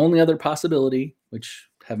the only other possibility, which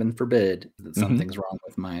heaven forbid, that something's wrong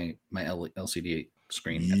with my LCD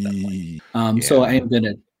screen at that point. So I am going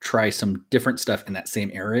to try some different stuff in that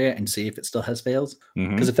same area and see if it still has fails.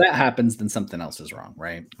 Because if that happens, then something else is wrong,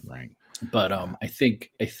 right? But I think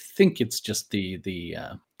it's just the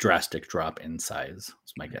drastic drop in size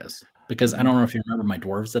is my guess. Because I don't know if you remember my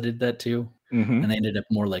dwarves that did that too. And they ended up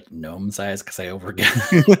more like gnome size because I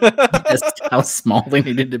overguessed how small they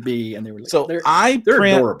needed to be, and they were like, so they're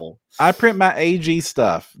adorable. I print my AG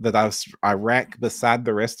stuff that I rack beside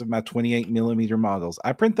the rest of my 28 millimeter models.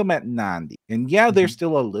 I print them at 90, and they're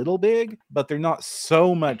still a little big, but they're not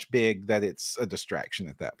so much big that it's a distraction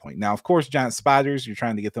at that point. Now, of course, giant spiders, you're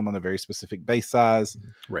trying to get them on a very specific base size,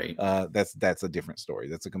 right? That's a different story.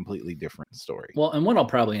 That's a completely different story. Well, and what I'll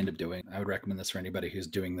probably end up doing, I would recommend this for anybody who's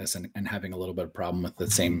doing this and having a little bit of problem with the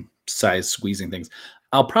same size squeezing things.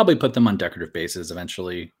 I'll probably put them on decorative bases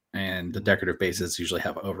eventually. And the decorative bases usually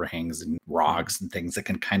have overhangs and rocks and things that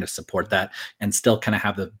can kind of support that and still kind of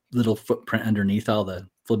have the little footprint underneath all the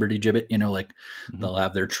Flibberty Gibbet, like they'll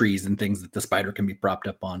have their trees and things that the spider can be propped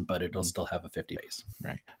up on, but it'll still have a 50 base.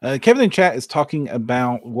 Right. Kevin in chat is talking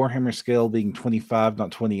about Warhammer scale being 25,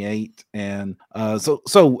 not 28. And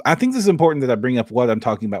so I think this is important that I bring up what I'm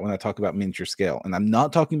talking about when I talk about miniature scale. And I'm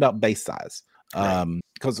not talking about base size.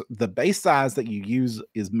 Because the base size that you use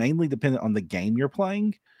is mainly dependent on the game you're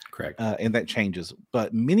playing. Correct. And that changes.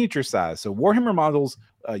 But miniature size, so Warhammer models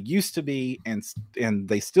used to be, and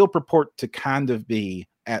they still purport to kind of be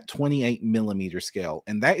at 28 millimeter scale.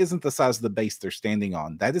 And that isn't the size of the base they're standing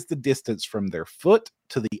on. That is the distance from their foot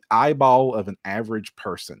to the eyeball of an average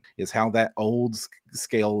person, is how that old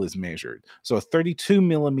scale is measured. So a 32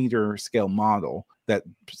 millimeter scale model, that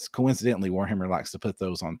coincidentally Warhammer likes to put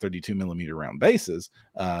those on 32 millimeter round bases.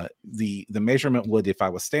 The measurement would, if I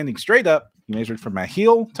was standing straight up, measured from my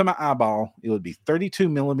heel to my eyeball, it would be 32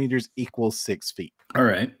 millimeters equals 6 feet. All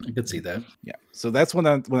right, I could see that. Yeah, so that's when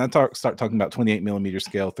I start talking about 28 millimeter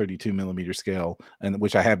scale, 32 millimeter scale, and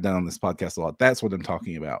which I have done on this podcast a lot. That's what I'm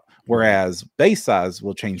talking about. Whereas base size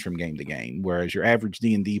will change from game to game. Whereas your average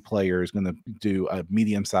D&D player is going to do a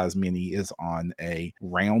medium size mini is on a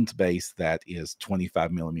round base that is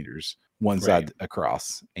 25 millimeters one side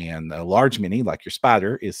across, and a large mini like your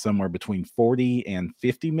spider is somewhere between 40 and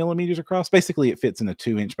 50 millimeters across. Basically, it fits in a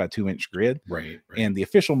 2-inch by 2-inch grid. Right. And the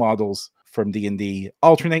official models from D&D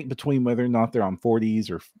alternate between whether or not they're on 40s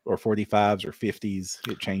or 45s or 50s.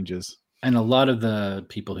 It changes. And a lot of the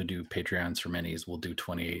people who do Patreons for minis will do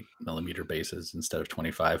 28 millimeter bases instead of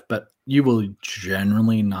 25, but you will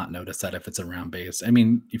generally not notice that if it's a round base. I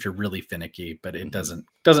mean, if you're really finicky, but it doesn't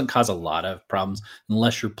cause a lot of problems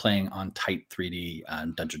unless you're playing on tight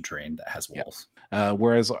 3D dungeon terrain that has walls.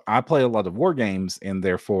 Whereas I play a lot of war games, and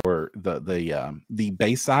therefore the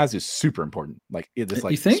base size is super important. Like it is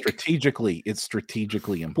like strategically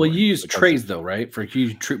important. Well, you use trays though, right? For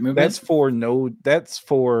huge troop movement. That's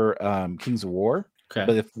for Kings of War. Okay.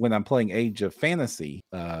 But when I'm playing Age of Fantasy,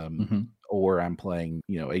 or I'm playing,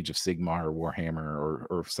 Age of Sigmar or Warhammer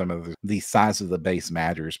or some of the size of the base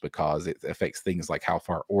matters because it affects things like how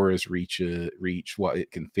far auras reach, what it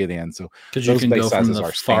can fit in. So because you can go from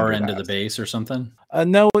the far end of the base or something.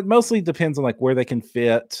 No, it mostly depends on like where they can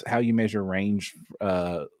fit, how you measure range,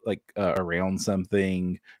 around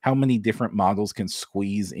something, how many different models can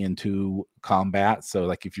squeeze into combat. So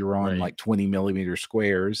like if you're on like 20 millimeter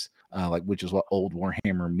squares, which is what old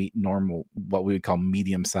Warhammer what we would call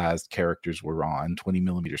medium-sized characters were on, 20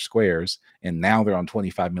 millimeter squares, and now they're on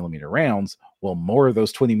 25 millimeter rounds. Well, more of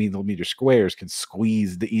those 20 millimeter squares can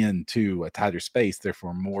squeeze into a tighter space.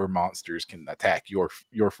 Therefore, more monsters can attack your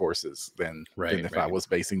forces than if I was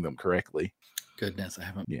basing them correctly. Goodness, I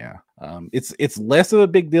haven't. Yeah, it's less of a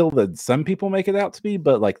big deal than some people make it out to be,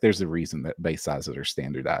 but like there's a reason that base sizes are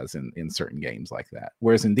standardized in certain games like that.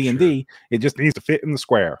 Whereas in D&D, it just needs to fit in the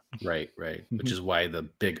square. Right. Which is why the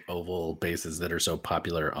big oval bases that are so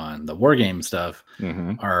popular on the war game stuff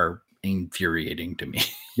are infuriating to me.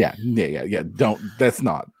 Yeah. That's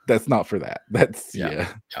not for that. That's yeah.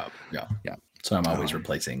 So I'm always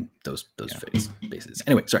replacing those bases.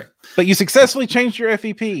 Anyway, sorry. But you successfully changed your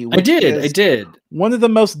FEP. I did. One of the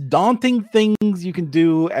most daunting things you can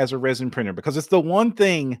do as a resin printer, because it's the one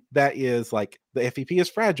thing that is like the FEP is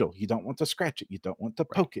fragile. You don't want to scratch it. You don't want to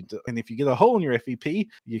poke it. And if you get a hole in your FEP,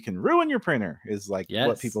 you can ruin your printer, is like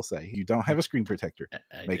what people say. You don't have a screen protector.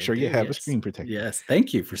 Make sure you have a screen protector. Yes.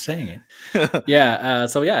 Thank you for saying it.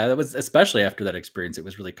 That was, especially after that experience, it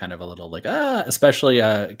was really kind of a little like, especially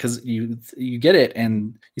because you get it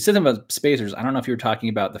and you said something about spacers. I don't know if you were talking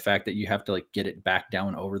about the fact that you have to like get it back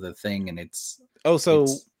down over the thing and it's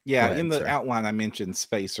in the outline I mentioned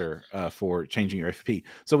spacer for changing your FEP.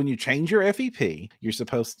 So when you change your FEP, you're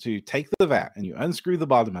supposed to take the vat and you unscrew the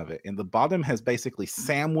bottom of it, and the bottom has basically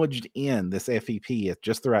sandwiched in this FEP at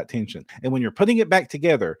just the right tension. And when you're putting it back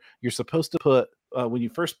together, you're supposed to put when you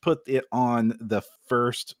first put it on the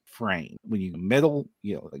first frame, when you metal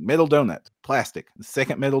donut, plastic, the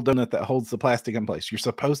second metal donut that holds the plastic in place, you're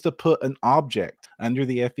supposed to put an object under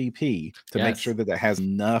the FEP to make sure that it has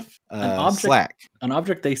enough slack. An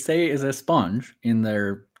object they say is a sponge in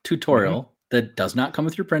their tutorial that does not come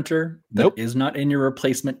with your printer, that is not in your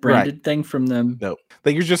replacement branded thing from them. Nope.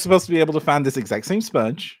 That you're just supposed to be able to find this exact same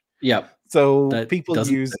sponge. Yep. So people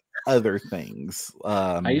use other things.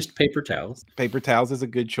 I used paper towels. Paper towels is a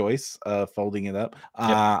good choice. Folding it up.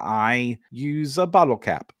 I use a bottle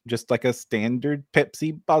cap, just like a standard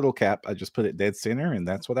Pepsi bottle cap. I just put it dead center, and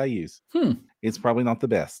that's what I use. It's probably not the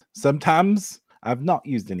best. Sometimes I've not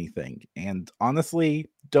used anything, and honestly,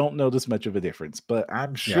 don't notice much of a difference. But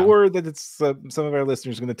I'm sure that it's some of our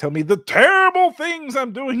listeners are going to tell me the terrible things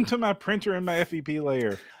I'm doing to my printer and my FEP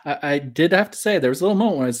layer. I did have to say there was a little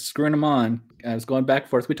moment when I was screwing them on. I was going back and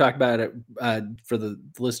forth. We talked about it for the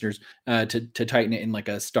listeners to tighten it in like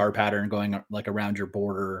a star pattern going like around your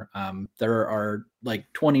border. There are like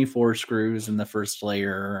 24 screws in the first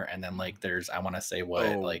layer, and then like there's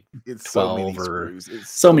it's 12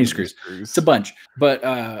 so many screws. It's a bunch. But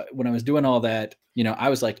when I was doing all that, I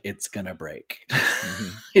was like, it's gonna break.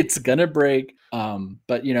 It's gonna break.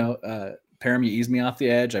 But Param, you eased me off the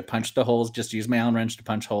edge. I punched the holes, just used my Allen wrench to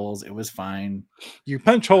punch holes. It was fine. You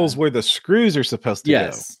punch holes where the screws are supposed to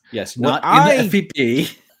go. Yes, not in the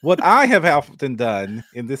FEP. What I have often done,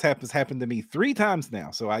 and this has happened to me 3 times now,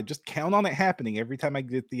 so I just count on it happening every time I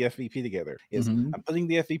get the FEP together, is I'm putting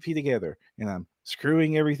the FEP together and I'm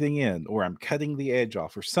screwing everything in, or I'm cutting the edge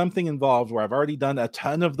off, or something involved where I've already done a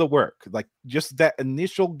ton of the work. Like just that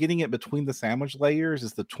initial getting it between the sandwich layers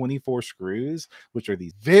is the 24 screws, which are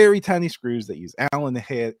these very tiny screws that use Allen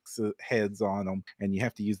heads on them, and you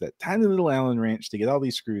have to use that tiny little Allen wrench to get all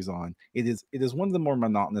these screws on. It is one of the more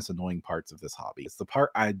monotonous, annoying parts of this hobby. It's the part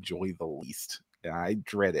I enjoy the least. I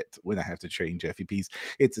dread it when I have to change FEPs.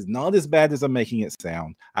 It's not as bad as I'm making it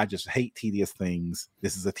sound. I just hate tedious things.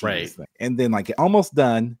 This is a tedious thing. And then like almost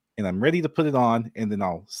done, and I'm ready to put it on, and then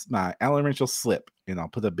my Allen wrench will slip, and I'll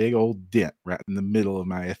put a big old dent right in the middle of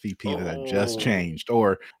my FEP that I just changed.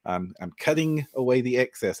 Or I'm cutting away the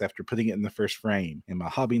excess after putting it in the first frame, and my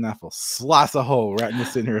hobby knife will slice a hole right in the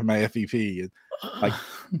center of my FEP. And like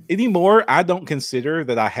anymore, I don't consider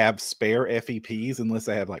that I have spare FEPs unless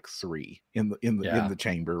I have like 3 in the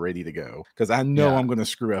chamber ready to go, because I know I'm going to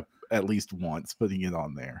screw up at least once putting it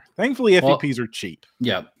on there. Thankfully, FEPs are cheap.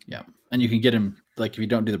 Yeah. And you can get them, like, if you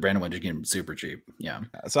don't do the branded ones, you get them super cheap. Yeah.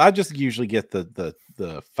 So I just usually get the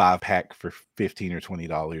 5-pack for $15 or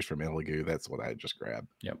 $20 from Elegoo. That's what I just grab.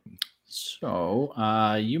 Yep. So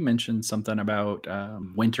you mentioned something about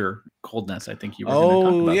winter coldness. I think you were going to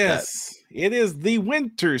talk about that. It is the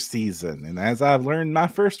winter season, and as I've learned my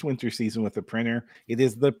first winter season with the printer, it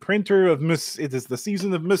is the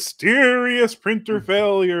season of mysterious printer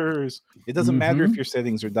failures. It doesn't matter if your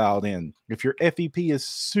settings are dialed in, if your FEP is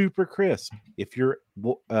super crisp, if your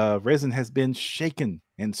resin has been shaken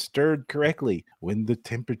and stirred correctly. When the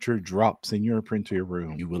temperature drops in your printer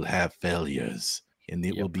room, you will have failures. And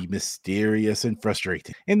it will be mysterious and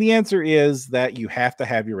frustrating. And the answer is that you have to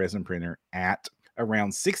have your resin printer at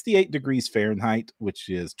around 68 degrees Fahrenheit, which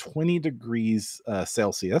is 20 degrees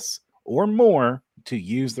Celsius or more, to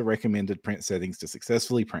use the recommended print settings to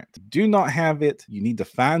successfully print. Do not have it. You need to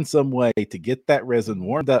find some way to get that resin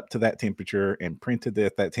warmed up to that temperature and printed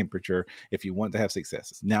at that temperature if you want to have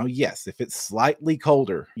successes. Now, yes, if it's slightly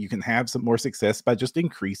colder, you can have some more success by just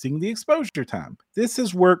increasing the exposure time. This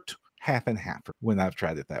has worked half and half when I've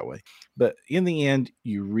tried it that way. But in the end,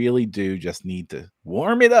 you really do just need to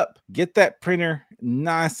warm it up. Get that printer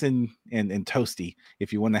nice and toasty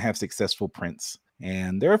if you want to have successful prints.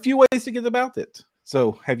 And there are a few ways to get about it.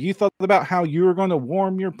 So have you thought about how you're going to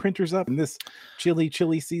warm your printers up in this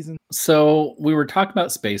chilly season? So we were talking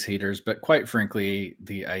about space heaters, but quite frankly,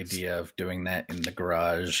 the idea of doing that in the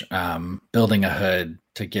garage, building a hood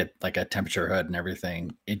to get like a temperature hood and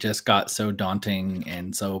everything, it just got so daunting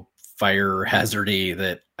and so fire hazardy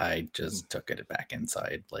that I just took it back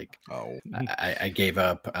inside. Like, I gave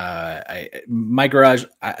up. My garage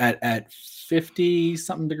at 50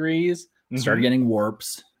 something degrees started getting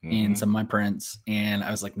warps in some of my prints, and I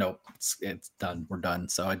was like, nope, it's done. We're done.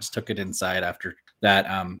 So I just took it inside after that.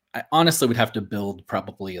 I honestly would have to build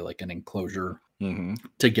probably like an enclosure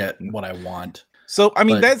to get what I want. So I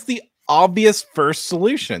mean, that's the obvious first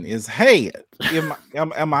solution is, hey, do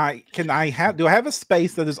I have a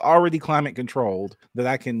space that is already climate controlled that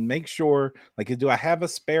I can make sure, like, do I have a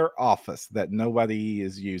spare office that nobody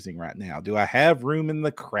is using right now? Do I have room in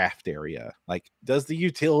the craft area? Like, does the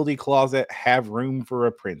utility closet have room for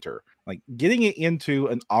a printer? Like, getting it into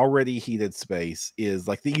an already heated space is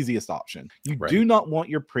like the easiest option. You do not want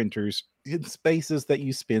your printers in spaces that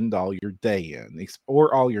you spend all your day in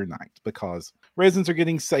or all your night, because resins are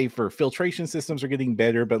getting safer, filtration systems are getting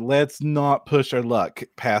better, but let's not push our luck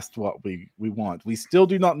past what we want. We still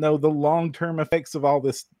do not know the long-term effects of all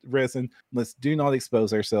this resin. Let's do not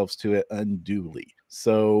expose ourselves to it unduly.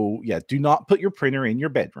 So yeah, do not put your printer in your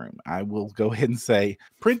bedroom. I will go ahead and say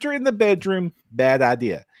printer in the bedroom, bad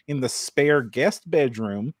idea. In the spare guest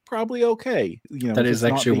bedroom, probably okay. You know, that is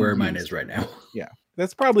actually where mine is right now. Yeah.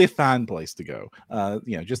 That's probably a fine place to go.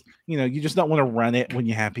 You just don't want to run it when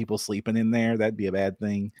you have people sleeping in there. That'd be a bad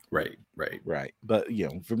thing. Right. But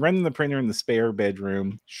if you're running the printer in the spare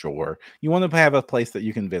bedroom, sure. You want to have a place that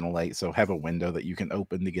you can ventilate, so have a window that you can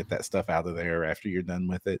open to get that stuff out of there after you're done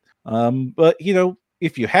with it. But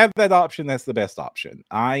if you have that option, that's the best option.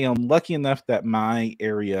 I am lucky enough that my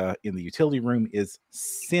area in the utility room is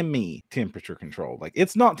semi-temperature controlled. Like,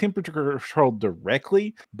 it's not temperature controlled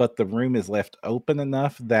directly, but the room is left open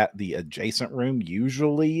enough that the adjacent room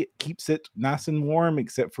usually keeps it nice and warm,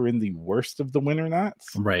 except for in the worst of the winter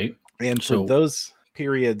nights. Right. And for those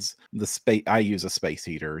periods, I use a space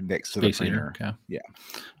heater next to the printer. Okay. Yeah.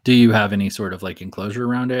 Do you have any sort of like enclosure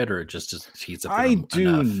around it, or it just heats up? I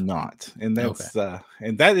do not, and that's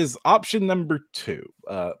and that is option number 2.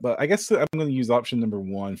 But I guess I'm going to use option number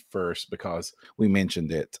 1 first because we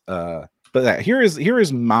mentioned it. But here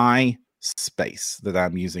is my space that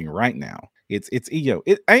I'm using right now.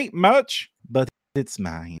 It ain't much, but it's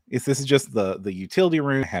mine. This is just the utility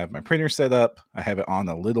room. I have my printer set up. I have it on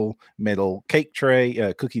a little metal cake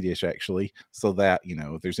tray, cookie dish actually, so that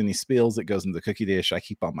if there's any spills that goes in the cookie dish, I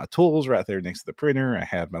keep all my tools right there next to the printer. I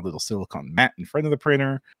have my little silicone mat in front of the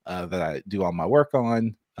printer that I do all my work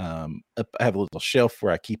on. I have a little shelf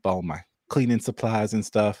where I keep all my cleaning supplies and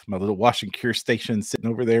stuff. My little wash and cure station sitting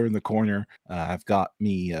over there in the corner. I've got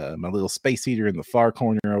me my little space heater in the far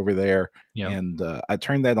corner over there. Yep. And I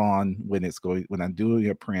turn that on when I'm doing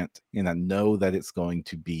a print and I know that it's going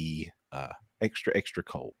to be extra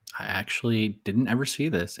cold. I actually didn't ever see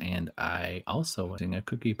this, and I also was using a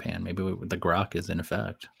cookie pan. Maybe the grok is in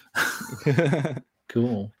effect.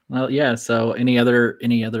 Cool. Well, yeah. So, any other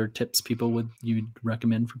tips you'd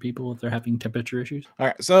recommend for people if they're having temperature issues? All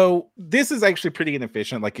right. So this is actually pretty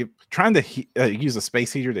inefficient. Like if trying to use a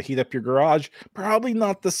space heater to heat up your garage, probably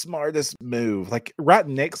not the smartest move. Like right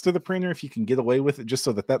next to the printer, if you can get away with it, just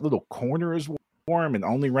so that little corner is warm, and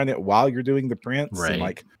only run it while you're doing the prints, right? And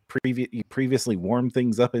like previously warm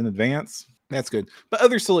things up in advance. That's good. But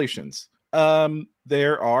other solutions.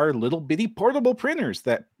 There are little bitty portable printers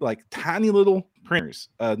that like tiny little printers,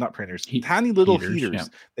 not printers, tiny little heaters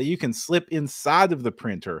that you can slip inside of the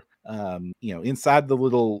printer, inside the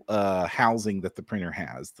little housing that the printer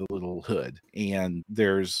has, the little hood. And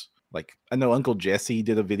there's like, I know Uncle Jesse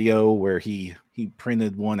did a video where he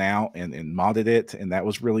printed one out and modded it, and that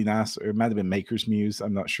was really nice. Or it might have been Maker's Muse.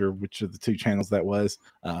 I'm not sure which of the two channels that was.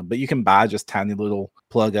 But you can buy just tiny little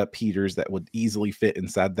plug-up heaters that would easily fit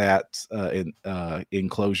inside that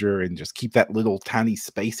enclosure and just keep that little tiny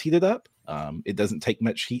space heated up. It doesn't take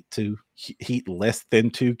much heat to heat less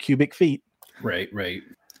than 2 cubic feet. Right.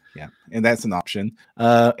 Yeah, and that's an option.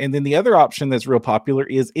 And then the other option that's real popular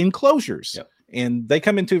is enclosures. Yep. And they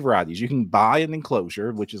come in 2 varieties. You can buy an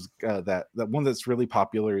enclosure, which is that one that's really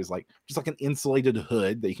popular is like just like an insulated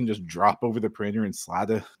hood that you can just drop over the printer and slide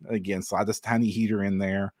this tiny heater in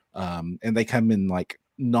there. And they come in like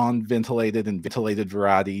non-ventilated and ventilated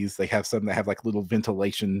varieties. They have some that have like little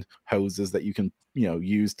ventilation hoses that you can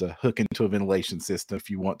use to hook into a ventilation system if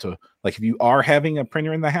you want to. Like if you are having a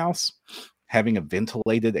printer in the house, having a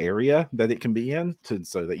ventilated area that it can be in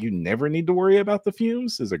so that you never need to worry about the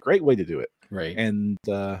fumes is a great way to do it. Right. And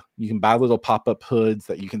you can buy little pop-up hoods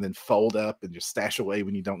that you can then fold up and just stash away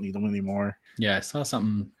when you don't need them anymore. Yeah, I saw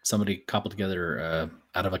somebody cobbled together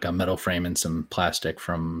out of like a metal frame and some plastic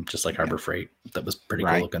from just like Harbor Freight. That was pretty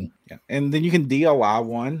cool looking. Yeah. And then you can DIY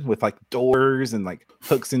one with like doors and like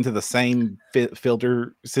hooks into the same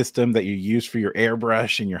filter system that you use for your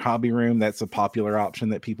airbrush in your hobby room. That's a popular option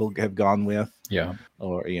that people have gone with. Yeah.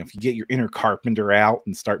 Or if you get your inner carpenter out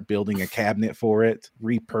and start building a cabinet for it,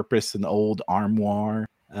 repurpose an old armoire.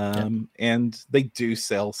 And they do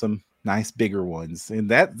sell some nice bigger ones, and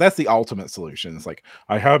that's the ultimate solution. It's like,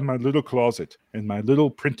 I have my little closet and my little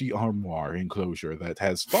printy armoire enclosure that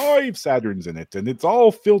has 5 Saturns in it, and it's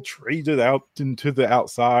all filtrated out into the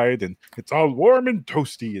outside, and it's all warm and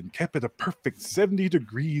toasty and kept at a perfect 70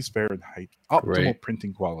 degrees Fahrenheit, optimal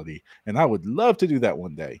printing quality. And I would love to do that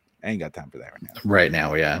one day. I ain't got time for that right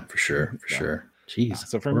now. Yeah, for sure. Jeez.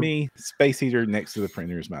 So for me, space heater next to the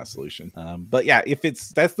printer is my solution. But yeah,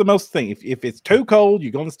 that's the most thing. If it's too cold,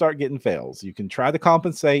 you're going to start getting fails. You can try to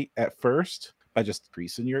compensate at first by just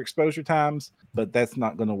increasing your exposure times, but that's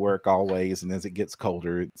not going to work always. And as it gets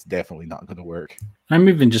colder, it's definitely not going to work. I'm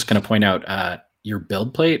even just going to point out your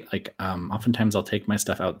build plate. Like oftentimes I'll take my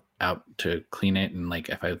stuff out to clean it, and like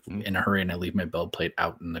if I'm in a hurry and I leave my build plate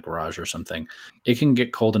out in the garage or something, it can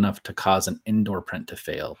get cold enough to cause an indoor print to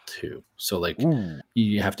fail too. So like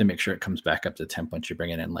you have to make sure it comes back up to temp once you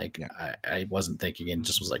bring it in. Like I wasn't thinking and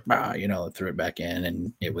just was like, threw it back in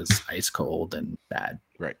and it was ice cold and bad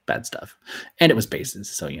stuff. And it was bases,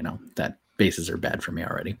 so that bases are bad for me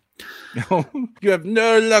already. You have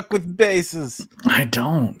no luck with bases. I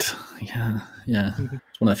don't. Yeah.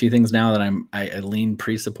 It's one of the few things now that I lean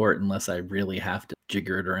pre-support unless I really have to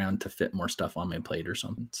jigger it around to fit more stuff on my plate or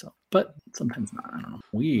something. So, but sometimes not. I don't know.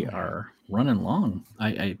 We are running long.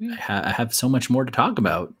 I have so much more to talk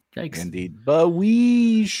about. Yikes. Indeed. But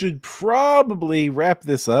we should probably wrap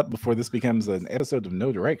this up before this becomes an episode of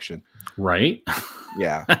No Direction. Right?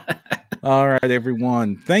 Yeah. All right,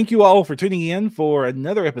 everyone. Thank you all for tuning in for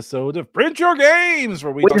another episode of Print Your Games,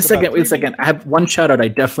 where we wait a second. I have one shout out I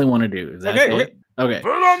definitely want to do. Is that okay?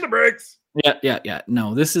 Put on the brakes. Yeah.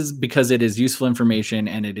 No, this is because it is useful information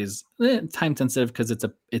and it is time sensitive because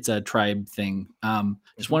it's a tribe thing.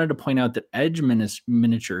 Just wanted to point out that Edge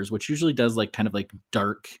Miniatures, which usually does like kind of like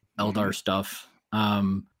dark Eldar stuff,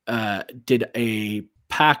 did a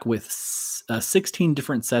pack with 16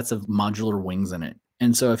 different sets of modular wings in it.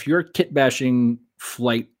 And so if you're kit bashing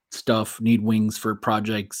flight stuff, need wings for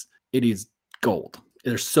projects, it is gold.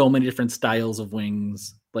 There's so many different styles of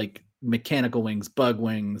wings, like mechanical wings, bug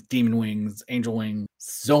wings, demon wings, angel wings,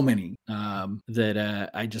 so many that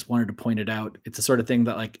I just wanted to point it out. It's the sort of thing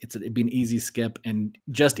that like it'd be an easy skip, and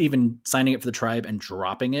just even signing up for the tribe and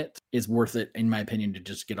dropping it is worth it, in my opinion, to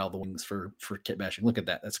just get all the wings for kit bashing. Look at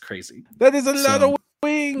that. That's crazy. That is a lot of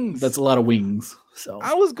wings. That's a lot of wings. So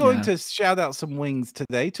I was going to shout out some wings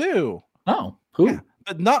today too. Oh, who? Yeah.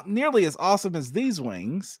 but not nearly as awesome as these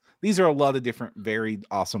wings. These are a lot of different, very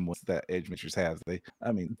awesome ones that Edge Miniatures has.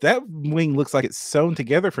 That wing looks like it's sewn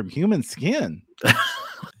together from human skin.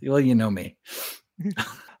 Well, you know me.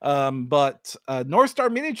 But North Star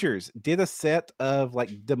Miniatures did a set of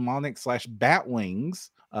like demonic / bat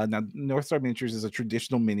wings. Now, North Star Miniatures is a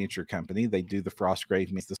traditional miniature company. They do the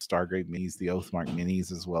Frostgrave minis, the Stargrave minis, the Oathmark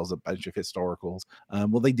minis, as well as a bunch of historicals.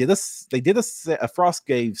 Well, they did a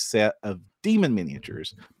Frostgrave set of demon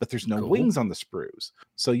miniatures, but there's no wings on the sprues.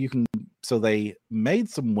 So they made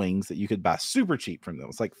some wings that you could buy super cheap from them.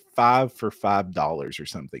 It's like $5 for $5 or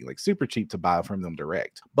something, like super cheap to buy from them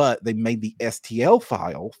direct. But they made the STL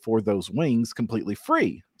file for those wings completely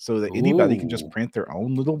free, so that anybody can just print their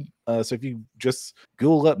own little. So if you just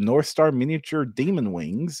Google up North Star Miniature Demon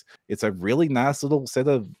Wings, it's a really nice little set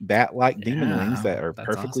of bat-like demon wings that are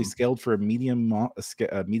perfectly scaled for a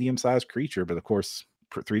medium-sized creature. But of course,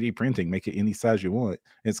 3D printing, make it any size you want.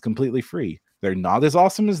 It's completely free. They're not as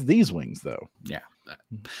awesome as these wings, though. Yeah.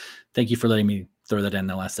 Thank you for letting me throw that in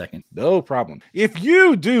the last second. No problem. If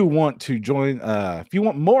you do want to join, if you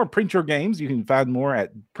want more Print Your Games, you can find more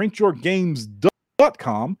at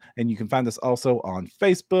printyourgames.com, and you can find us also on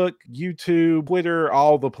Facebook, YouTube, Twitter,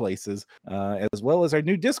 all the places, as well as our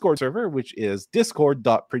new Discord server, which is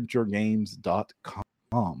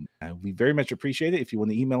discord.printyourgames.com. We very much appreciate it. If you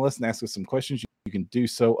want to email us and ask us some questions, you can do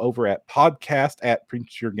so over at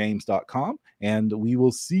podcast@printyourgames.com, and we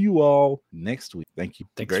will see you all next week. Thank you.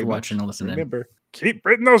 Thanks for watching and listening. Remember, keep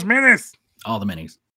printing those minis. All the minis.